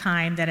is a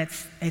time that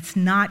it's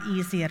not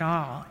easy at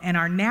all. And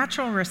our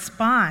natural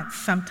response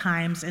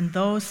sometimes in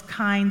those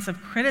kinds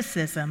of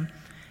criticism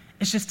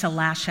is just to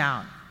lash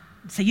out.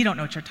 Say, you don't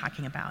know what you're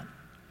talking about.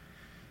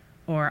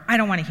 Or, I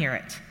don't want to hear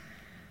it.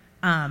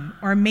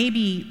 Or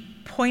maybe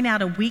point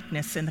out a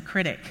weakness in the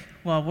critic.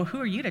 Well, who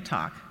are you to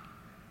talk?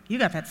 You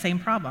got that same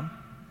problem.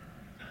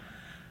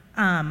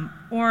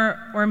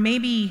 Or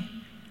maybe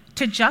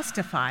to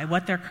justify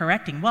what they're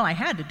correcting. Well, I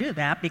had to do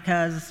that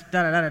because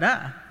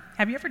da-da-da-da-da.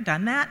 Have you ever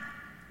done that?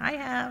 I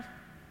have,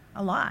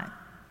 a lot.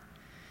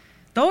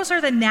 Those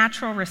are the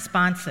natural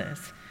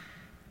responses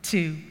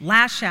to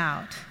lash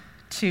out,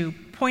 to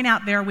point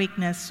out their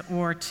weakness,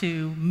 or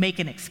to make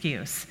an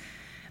excuse.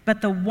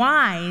 But the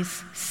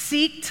wise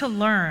seek to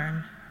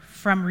learn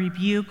from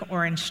rebuke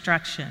or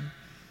instruction,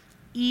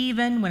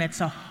 even when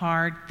it's a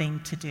hard thing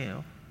to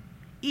do,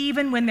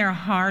 even when they're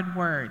hard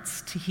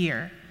words to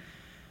hear.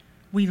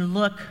 We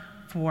look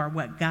for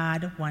what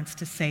God wants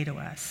to say to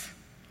us.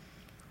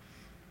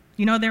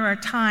 You know, there are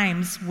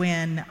times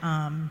when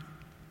I'm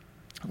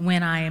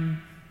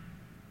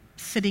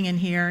sitting in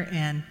here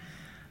and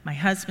my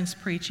husband's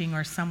preaching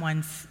or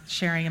someone's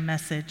sharing a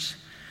message.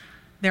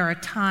 There are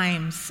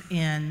times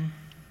in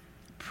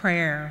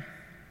prayer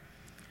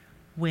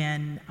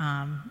when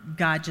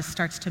God just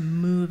starts to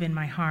move in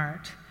my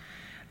heart.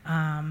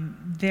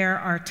 There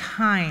are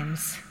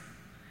times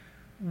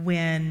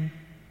when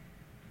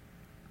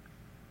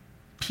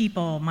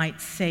people might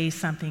say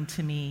something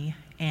to me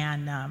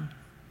and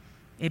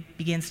it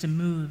begins to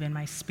move in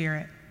my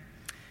spirit.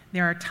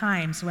 There are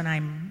times when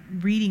I'm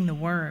reading the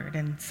Word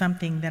and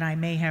something that I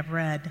may have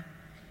read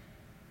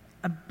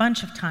a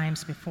bunch of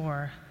times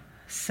before,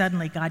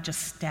 suddenly God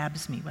just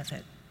stabs me with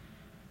it.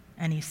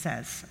 And He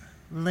says,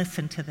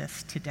 listen to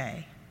this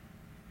today.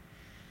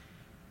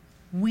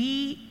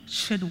 We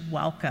should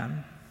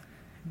welcome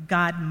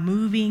God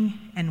moving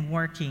and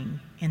working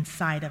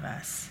inside of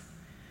us.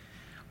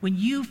 When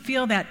you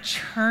feel that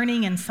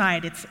churning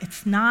inside,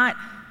 it's not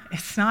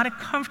a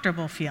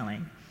comfortable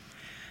feeling,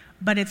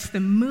 but it's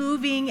the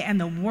moving and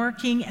the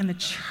working and the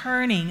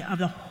churning of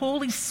the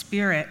Holy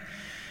Spirit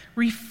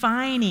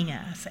refining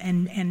us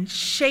and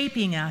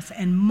shaping us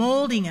and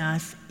molding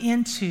us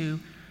into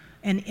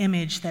an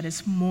image that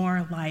is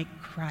more like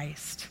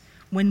Christ.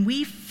 When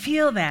we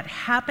feel that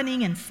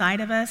happening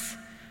inside of us,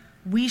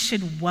 we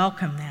should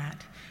welcome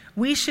that.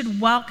 We should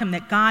welcome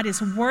that God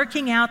is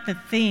working out the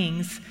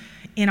things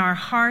in our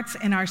hearts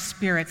and our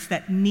spirits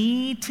that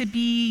need to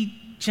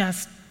be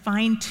just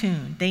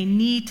fine-tuned. They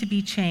need to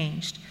be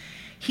changed.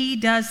 He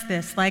does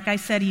this, like I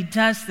said, He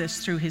does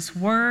this through His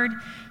Word.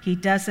 He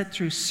does it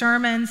through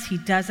sermons. He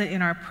does it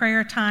in our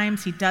prayer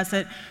times. He does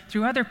it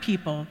through other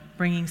people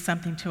bringing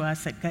something to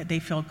us that they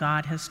feel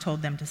God has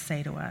told them to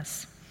say to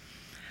us.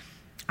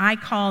 I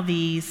call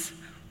these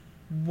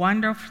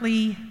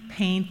wonderfully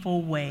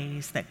painful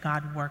ways that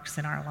God works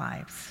in our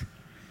lives.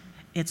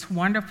 It's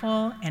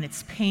wonderful and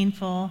it's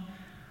painful,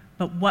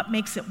 but what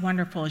makes it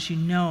wonderful is you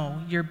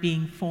know you're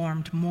being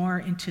formed more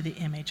into the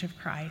image of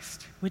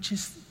Christ, which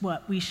is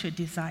what we should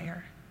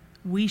desire.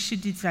 We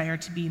should desire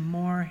to be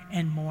more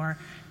and more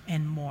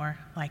and more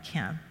like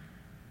Him.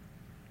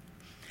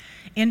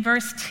 In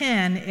verse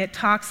 10, it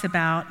talks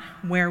about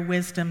where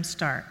wisdom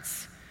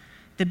starts.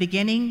 The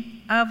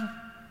beginning of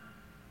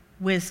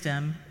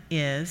wisdom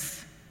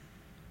is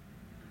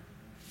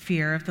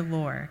fear of the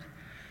Lord.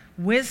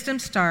 Wisdom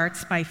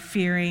starts by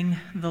fearing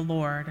the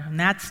Lord, and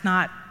that's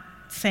not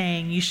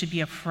saying you should be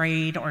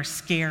afraid or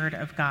scared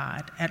of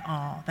God at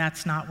all.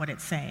 That's not what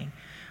it's saying.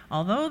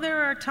 Although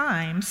there are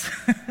times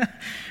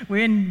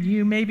when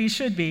you maybe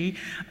should be.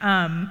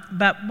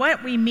 But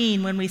what we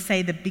mean when we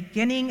say the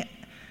beginning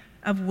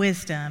of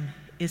wisdom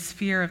is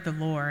fear of the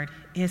Lord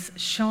is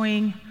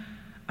showing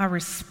a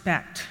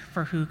respect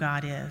for who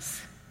God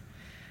is.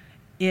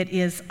 It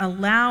is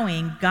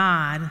allowing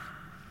God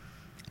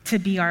to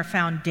be our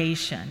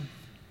foundation,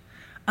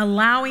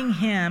 allowing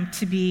Him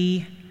to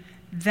be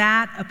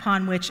that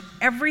upon which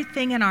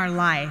everything in our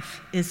life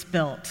is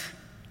built.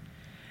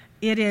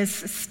 It is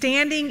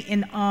standing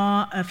in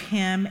awe of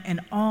him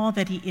and all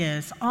that he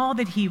is, all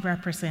that he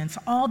represents,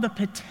 all the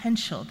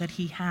potential that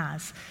he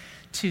has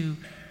to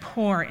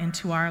pour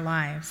into our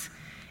lives,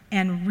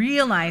 and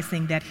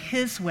realizing that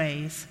his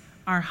ways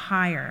are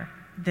higher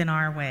than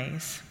our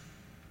ways.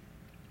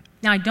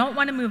 Now, I don't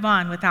want to move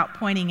on without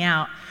pointing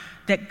out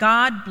that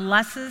God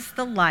blesses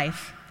the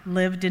life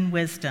lived in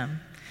wisdom.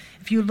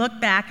 If you look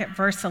back at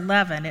verse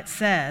 11, it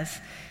says,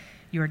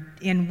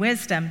 in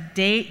wisdom,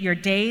 your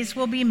days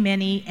will be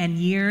many and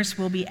years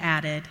will be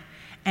added.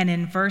 And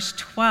in verse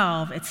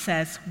 12, it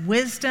says,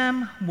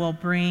 wisdom will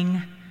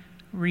bring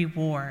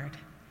reward.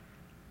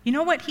 You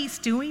know what he's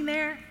doing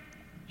there?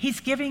 He's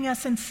giving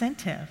us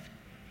incentive.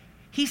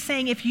 He's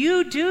saying, if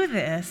you do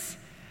this,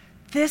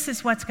 this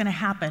is what's going to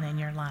happen in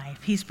your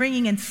life. He's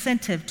bringing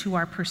incentive to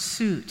our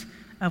pursuit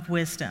of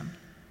wisdom.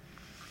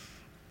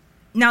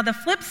 Now, the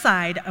flip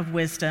side of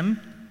wisdom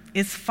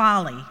is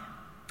folly.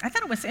 I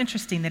thought it was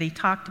interesting that he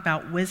talked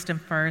about wisdom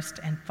first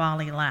and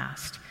folly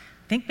last.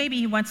 I think maybe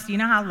he wants, you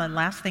know how the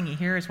last thing you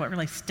hear is what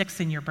really sticks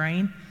in your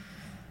brain?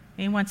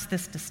 He wants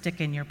this to stick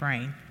in your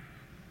brain.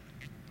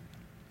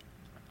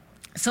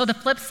 So the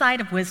flip side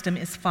of wisdom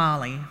is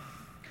folly.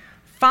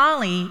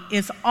 Folly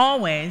is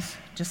always,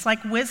 just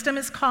like wisdom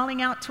is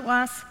calling out to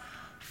us,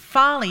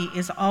 folly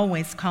is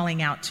always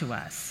calling out to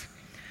us.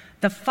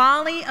 The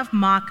folly of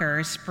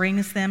mockers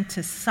brings them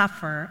to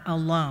suffer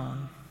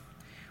alone.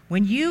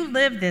 When you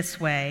live this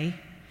way,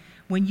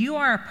 when you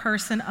are a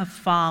person of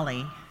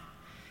folly,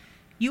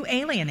 you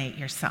alienate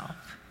yourself.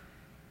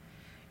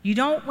 You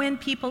don't win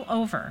people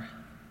over,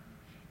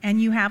 and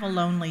you have a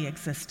lonely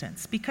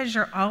existence because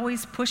you're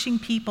always pushing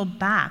people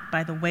back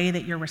by the way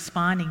that you're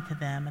responding to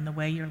them and the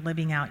way you're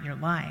living out your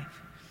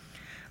life.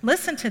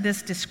 Listen to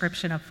this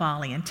description of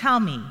folly and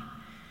tell me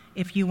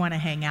if you want to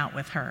hang out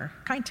with her.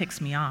 Kind of ticks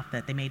me off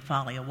that they made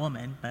folly a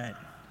woman, but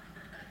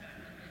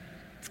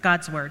it's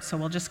God's word, so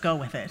we'll just go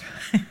with it.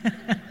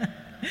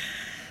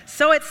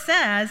 So it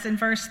says in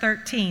verse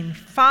 13,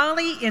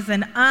 folly is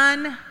an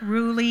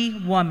unruly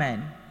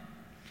woman.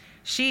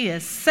 She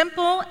is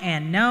simple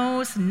and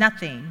knows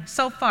nothing.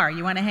 So far,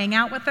 you want to hang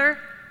out with her?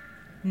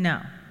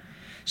 No.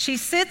 She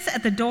sits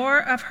at the door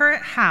of her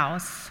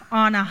house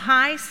on a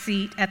high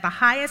seat at the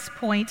highest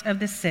point of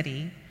the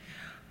city,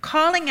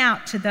 calling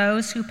out to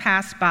those who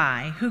pass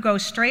by, who go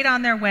straight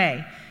on their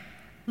way,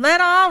 let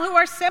all who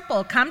are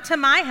simple come to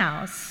my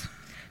house.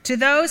 To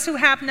those who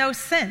have no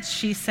sense,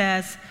 she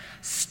says,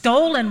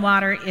 stolen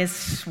water is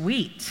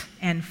sweet,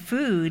 and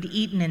food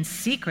eaten in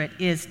secret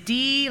is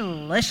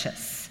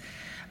delicious.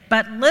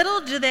 But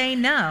little do they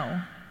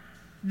know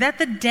that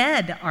the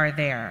dead are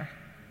there,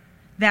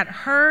 that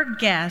her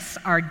guests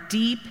are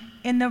deep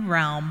in the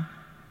realm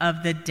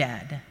of the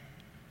dead.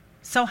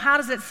 So how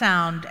does it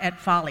sound at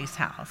Folly's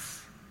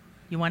house?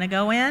 You want to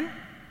go in?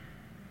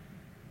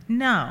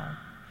 No.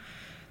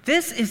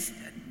 This is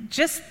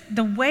just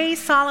the way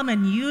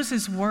Solomon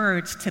uses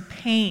words to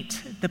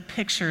paint the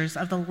pictures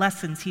of the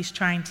lessons he's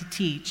trying to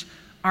teach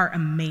are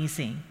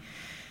amazing.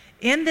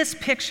 In this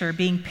picture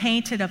being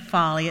painted of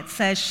folly, it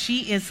says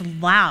she is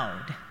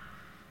loud.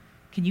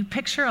 Can you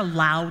picture a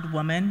loud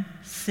woman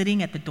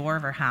sitting at the door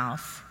of her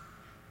house?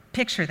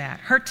 Picture that.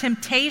 Her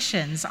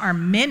temptations are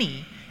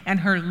many and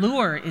her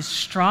lure is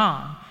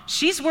strong.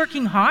 She's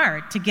working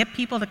hard to get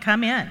people to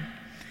come in.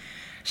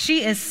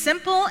 She is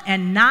simple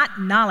and not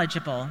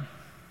knowledgeable.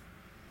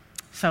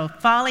 So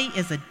folly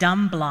is a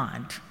dumb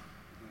blonde.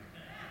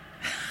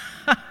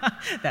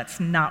 That's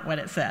not what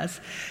it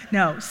says.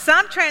 No,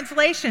 some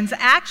translations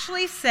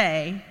actually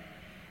say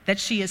that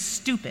she is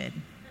stupid.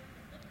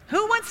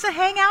 Who wants to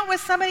hang out with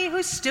somebody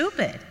who's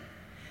stupid?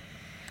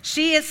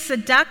 She is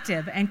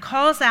seductive and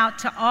calls out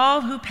to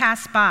all who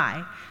pass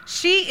by.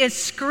 She is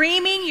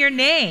screaming your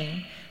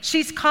name.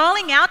 She's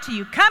calling out to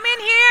you, come in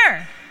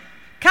here.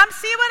 Come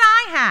see what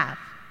I have.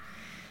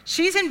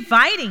 She's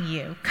inviting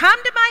you.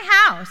 Come to my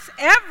house.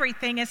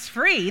 Everything is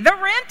free. The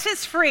rent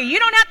is free. You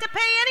don't have to pay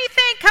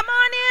anything. Come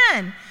on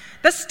in.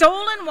 The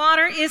stolen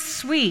water is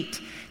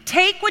sweet.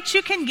 Take what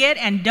you can get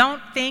and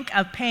don't think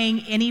of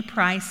paying any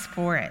price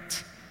for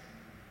it.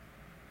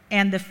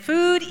 And the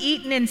food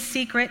eaten in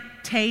secret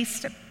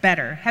tastes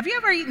better. Have you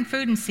ever eaten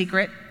food in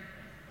secret?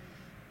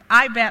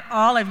 I bet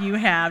all of you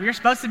have. You're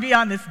supposed to be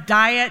on this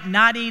diet,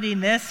 not eating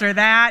this or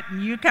that,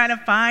 and you kind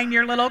of find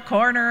your little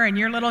corner and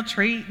your little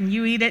treat, and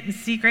you eat it in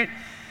secret.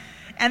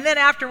 And then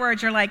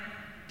afterwards, you're like,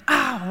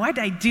 oh, why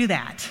did I do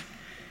that?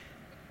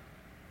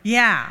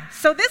 Yeah,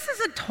 so this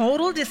is a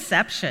total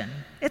deception.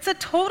 It's a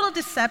total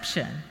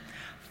deception.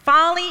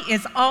 Folly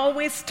is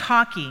always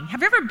talking.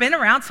 Have you ever been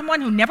around someone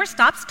who never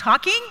stops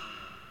talking?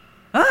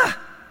 Ugh,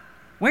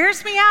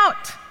 wears me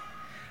out.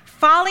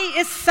 Folly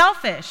is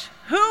selfish.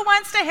 Who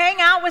wants to hang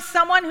out with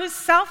someone who's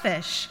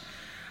selfish?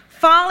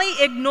 Folly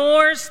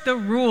ignores the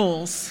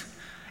rules,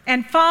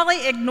 and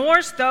folly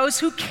ignores those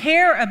who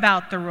care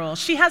about the rules.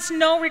 She has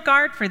no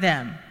regard for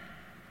them.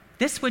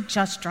 This would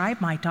just drive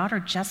my daughter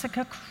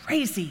Jessica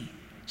crazy.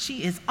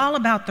 She is all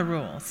about the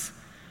rules.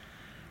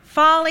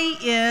 Folly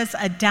is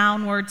a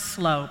downward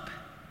slope.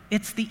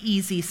 It's the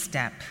easy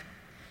step.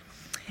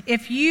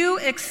 If you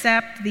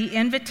accept the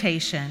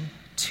invitation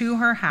to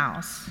her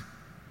house,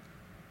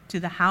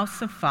 to the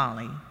house of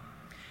folly,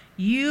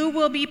 you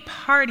will be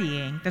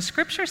partying, the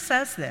scripture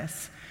says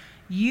this,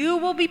 you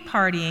will be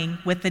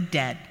partying with the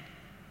dead.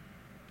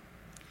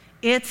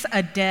 It's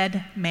a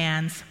dead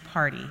man's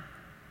party.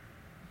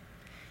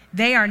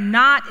 They are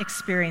not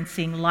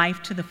experiencing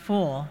life to the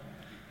full,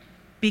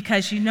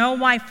 because you know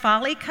why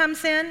folly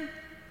comes in?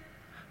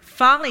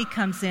 Folly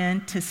comes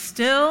in to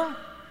steal,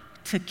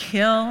 to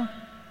kill,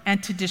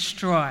 and to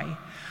destroy.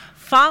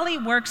 Folly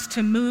works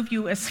to move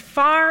you as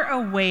far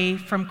away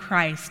from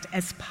Christ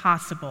as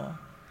possible.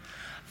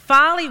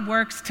 Folly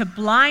works to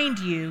blind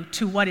you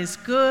to what is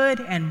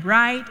good and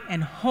right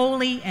and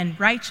holy and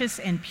righteous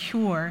and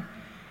pure,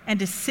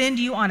 and to send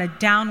you on a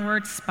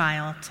downward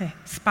spiral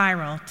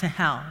to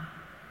hell.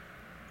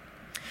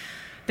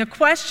 The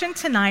question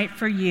tonight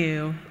for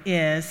you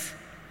is,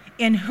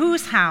 in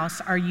whose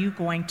house are you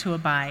going to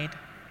abide?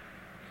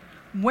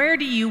 Where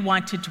do you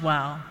want to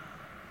dwell?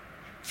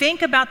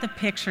 Think about the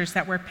pictures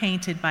that were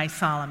painted by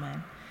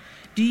Solomon.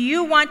 Do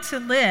you want to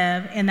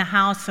live in the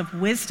house of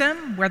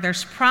wisdom, where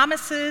there's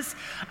promises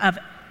of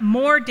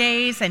more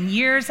days and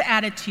years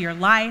added to your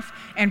life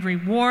and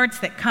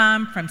rewards that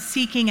come from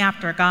seeking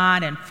after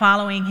God and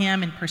following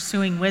Him and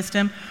pursuing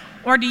wisdom?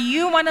 Or do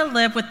you want to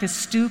live with the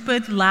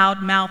stupid,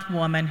 loud-mouthed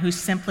woman who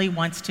simply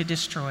wants to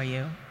destroy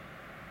you?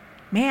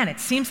 Man, it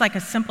seems like a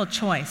simple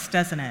choice,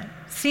 doesn't it?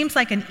 Seems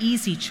like an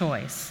easy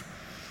choice.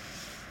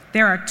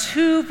 There are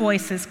two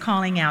voices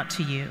calling out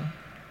to you,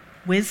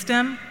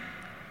 wisdom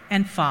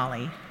and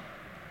folly.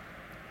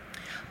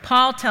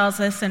 Paul tells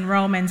us in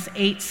Romans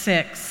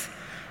 8:6,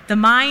 the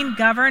mind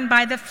governed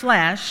by the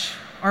flesh,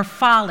 or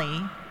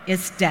folly,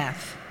 is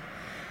death.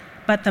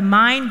 But the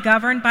mind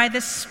governed by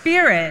the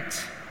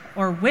Spirit,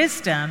 or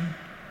wisdom,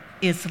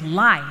 is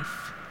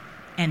life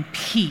and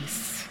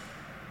peace.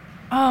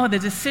 Oh, the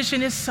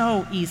decision is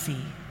so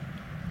easy.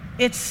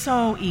 It's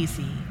so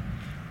easy.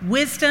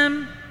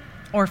 Wisdom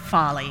or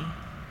folly?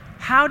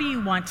 How do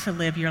you want to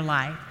live your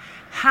life?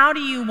 How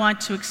do you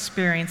want to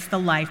experience the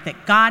life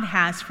that God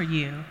has for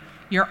you?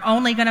 You're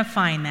only going to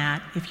find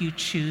that if you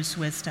choose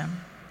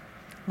wisdom.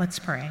 Let's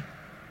pray.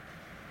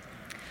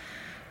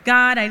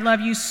 God, I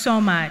love you so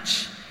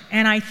much,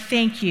 and I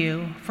thank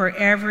you for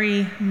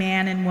every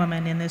man and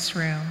woman in this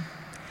room.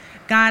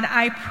 God,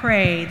 I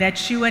pray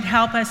that you would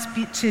help us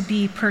to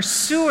be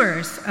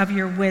pursuers of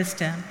your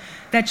wisdom,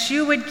 that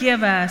you would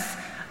give us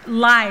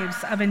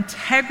lives of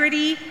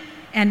integrity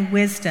and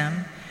wisdom,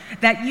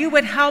 that you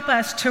would help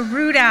us to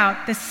root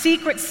out the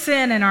secret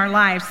sin in our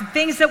lives, the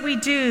things that we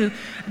do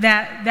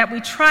that we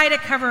try to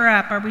cover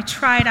up or we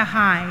try to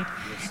hide,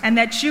 and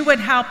that you would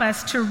help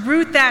us to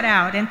root that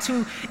out and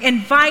to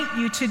invite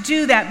you to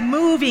do that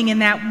moving and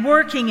that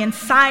working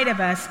inside of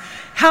us,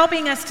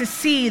 helping us to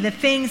see the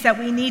things that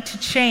we need to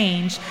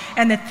change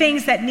and the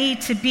things that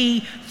need to be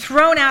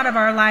thrown out of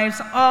our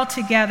lives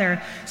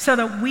altogether so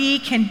that we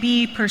can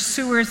be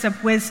pursuers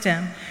of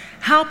wisdom.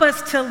 Help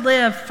us to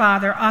live,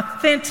 Father,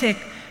 authentic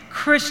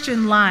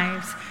Christian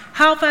lives.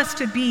 Help us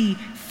to be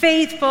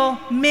faithful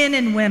men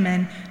and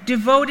women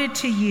devoted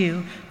to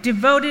you,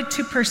 devoted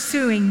to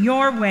pursuing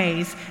your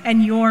ways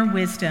and your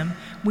wisdom.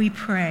 We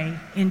pray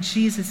in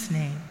Jesus'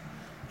 name.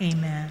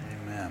 Amen.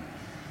 Amen.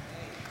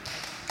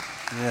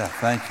 Yeah,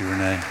 thank you,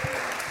 Renee.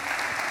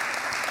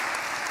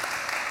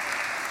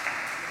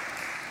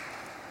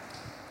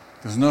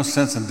 There's no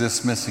sense in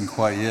dismissing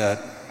quite yet.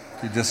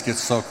 You just get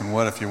soaking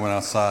wet if you went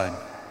outside.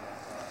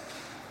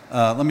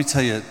 Let me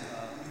tell you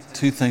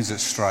two things that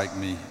strike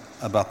me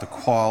about the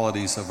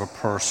qualities of a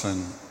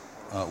person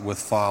with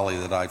folly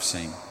that I've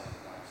seen.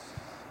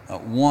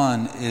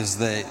 One is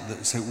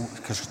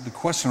because the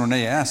question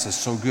Renee asked is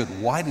so good,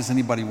 why does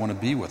anybody want to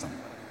be with them?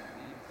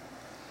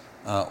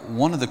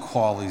 One of the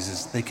qualities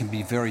is they can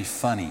be very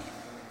funny.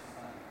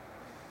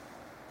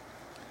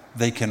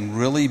 They can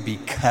really be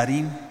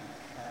cutting.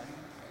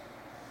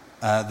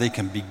 They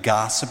can be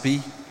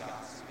gossipy.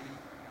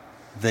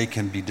 They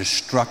can be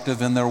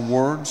destructive in their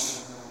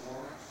words,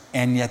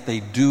 and yet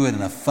they do it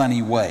in a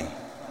funny way.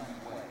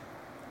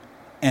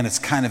 And it's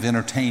kind of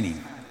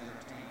entertaining.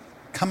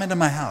 Come into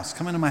my house,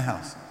 come into my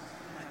house.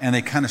 And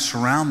they kind of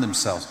surround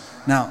themselves.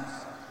 Now,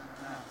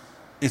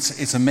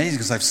 it's amazing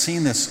because I've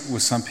seen this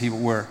with some people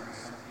where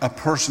a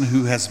person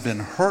who has been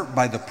hurt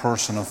by the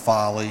person of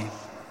folly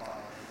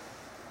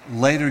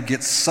later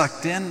gets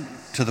sucked in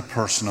to the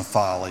person of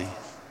folly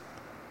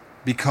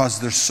because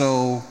they're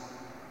so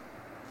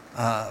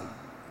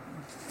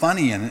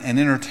funny and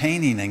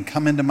entertaining and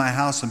come into my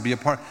house and be a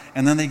part,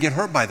 and then they get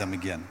hurt by them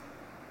again.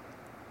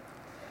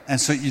 And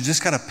so you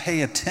just got to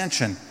pay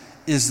attention.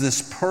 Is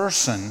this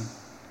person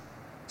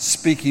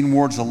speaking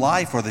words of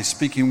life, or are they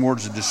speaking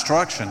words of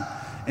destruction?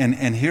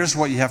 And here's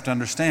what you have to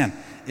understand.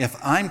 If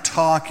I'm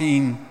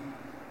talking,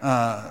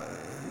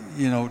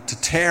 to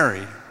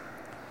Terry,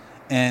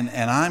 and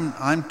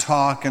I'm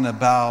talking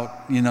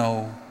about,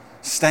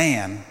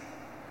 Stan,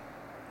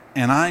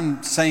 and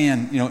I'm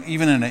saying,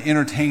 even in an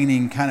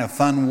entertaining kind of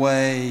fun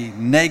way,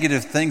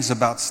 negative things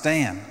about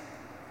Stan,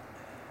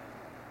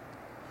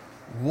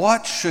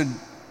 what should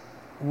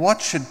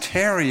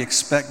Terry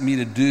expect me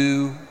to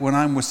do when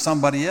I'm with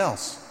somebody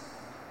else?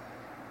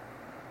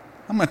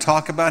 I'm going to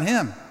talk about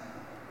him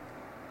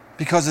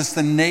because it's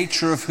the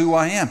nature of who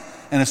I am.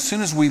 And as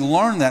soon as we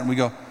learn that and we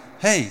go,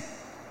 hey,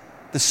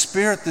 the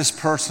spirit this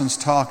person's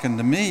talking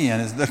to me in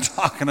is they're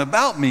talking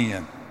about me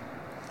in.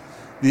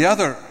 The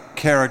other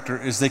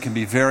character is they can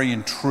be very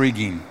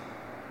intriguing.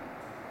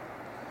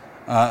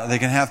 They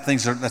can have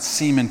things that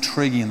seem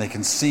intriguing. They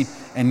can seem,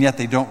 and yet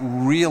they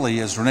don't really,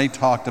 as Renee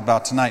talked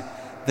about tonight,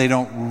 they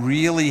don't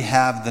really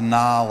have the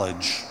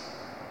knowledge.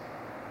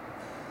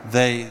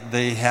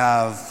 They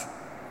have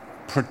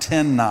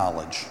pretend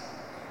knowledge.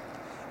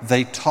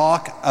 They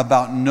talk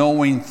about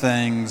knowing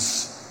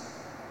things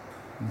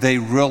they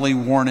really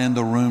weren't in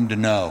the room to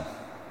know.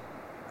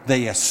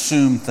 They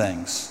assume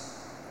things.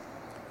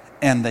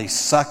 And they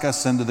suck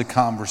us into the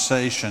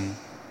conversation,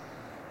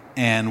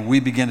 and we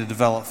begin to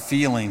develop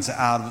feelings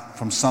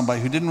from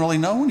somebody who didn't really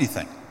know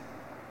anything.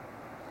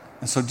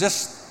 And so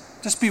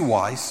just be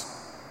wise.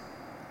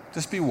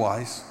 Just be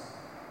wise.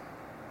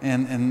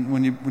 And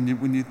when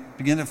you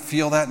begin to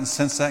feel that and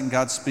sense that, and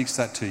God speaks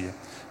that to you.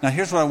 Now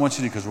here's what I want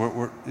you to do,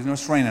 because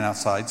it's raining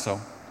outside,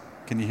 so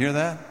can you hear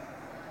that?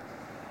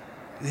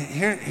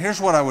 Here's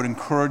what I would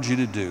encourage you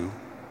to do.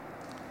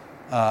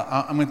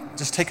 I'm going to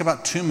just take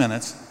about 2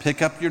 minutes,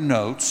 pick up your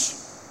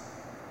notes,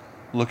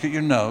 look at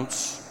your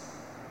notes,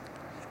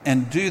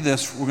 and do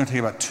this. We're going to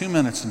take about 2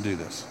 minutes and do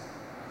this.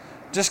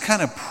 Just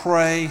kind of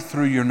pray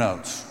through your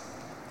notes.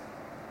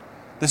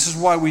 This is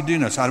why we do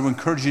notes. I would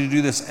encourage you to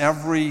do this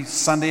every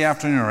Sunday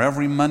afternoon or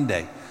every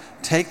Monday.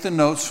 Take the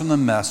notes from the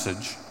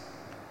message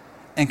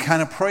and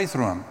kind of pray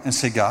through them and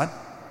say, God,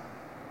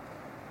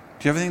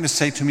 do you have anything to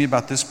say to me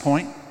about this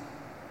point?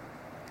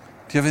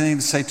 Do you have anything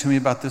to say to me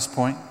about this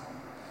point?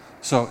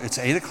 So it's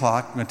 8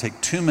 o'clock. I'm going to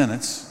take 2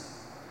 minutes,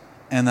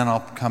 and then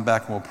I'll come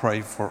back and we'll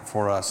pray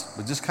for us.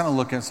 But just kind of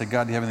look at it and say,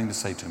 God, do you have anything to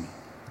say to me?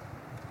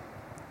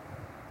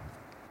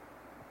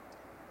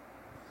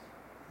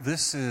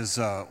 This is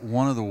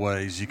one of the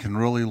ways you can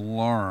really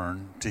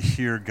learn to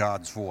hear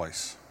God's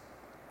voice,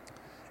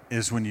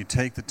 is when you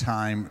take the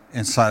time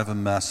inside of a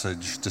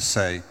message to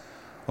say,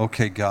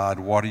 okay, God,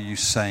 what are you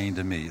saying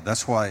to me?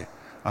 That's why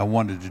I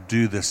wanted to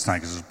do this tonight,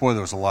 because boy,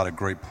 there was a lot of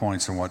great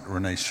points in what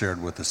Renee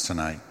shared with us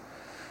tonight.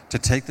 To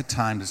take the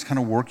time to just kind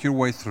of work your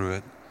way through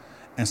it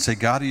and say,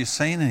 God, are you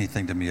saying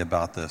anything to me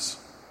about this?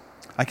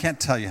 I can't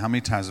tell you how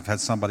many times I've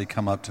had somebody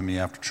come up to me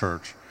after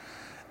church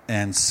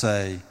and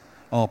say,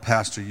 oh,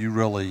 Pastor, you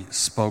really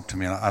spoke to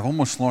me. And I've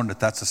almost learned that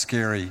that's a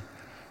scary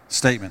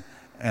statement.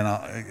 And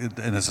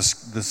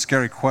it's the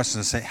scary question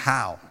to say,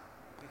 how?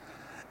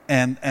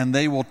 And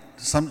they will,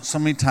 so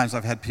many times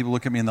I've had people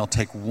look at me and they'll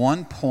take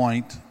one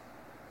point,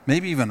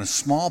 maybe even a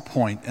small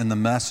point in the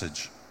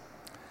message,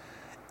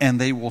 and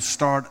they will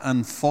start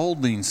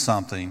unfolding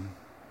something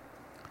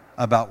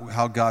about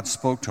how God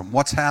spoke to them.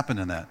 What's happened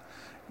in that?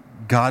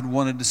 God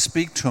wanted to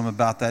speak to them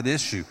about that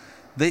issue.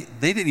 They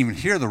didn't even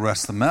hear the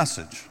rest of the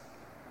message.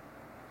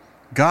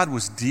 God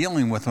was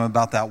dealing with them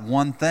about that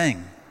one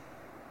thing.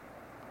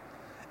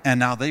 And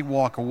now they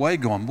walk away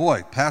going,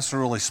 boy, Pastor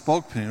really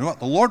spoke to me. You know what?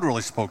 The Lord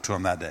really spoke to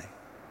him that day.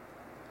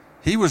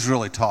 He was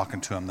really talking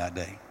to him that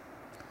day.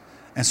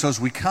 And so as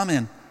we come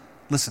in,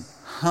 listen,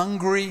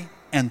 hungry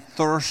and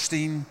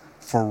thirsting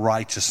for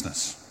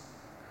righteousness.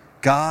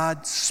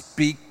 God,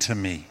 speak to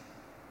me.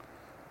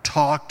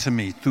 Talk to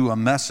me through a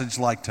message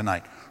like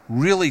tonight.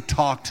 Really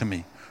talk to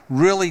me.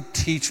 Really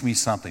teach me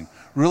something.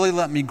 Really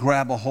let me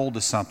grab a hold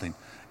of something.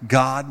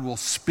 God will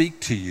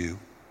speak to you,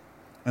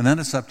 and then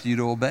it's up to you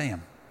to obey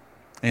him.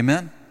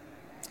 Amen?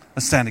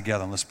 Let's stand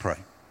together and let's pray.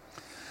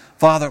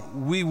 Father,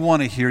 we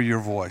want to hear your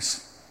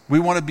voice. We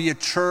want to be a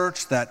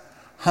church that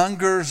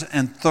hungers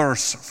and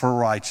thirsts for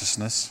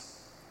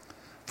righteousness,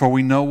 for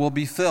we know we'll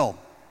be filled.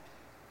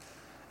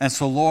 And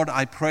so, Lord,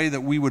 I pray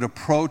that we would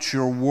approach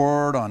your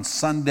word on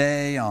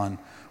Sunday, on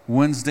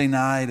Wednesday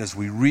night, as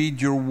we read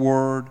your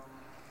word.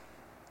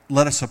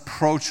 Let us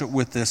approach it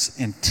with this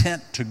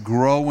intent to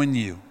grow in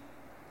you.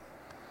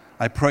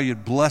 I pray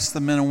you'd bless the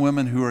men and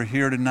women who are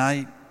here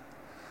tonight.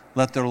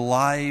 Let their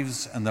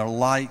lives and their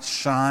light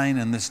shine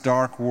in this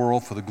dark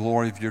world for the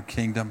glory of your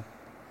kingdom.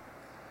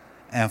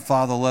 And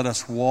Father, let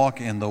us walk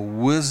in the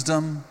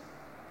wisdom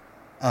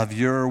of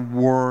your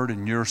word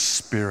and your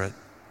spirit.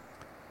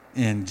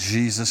 In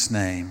Jesus'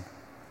 name,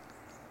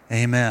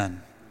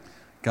 amen.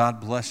 God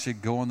bless you.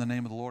 Go in the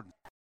name of the Lord.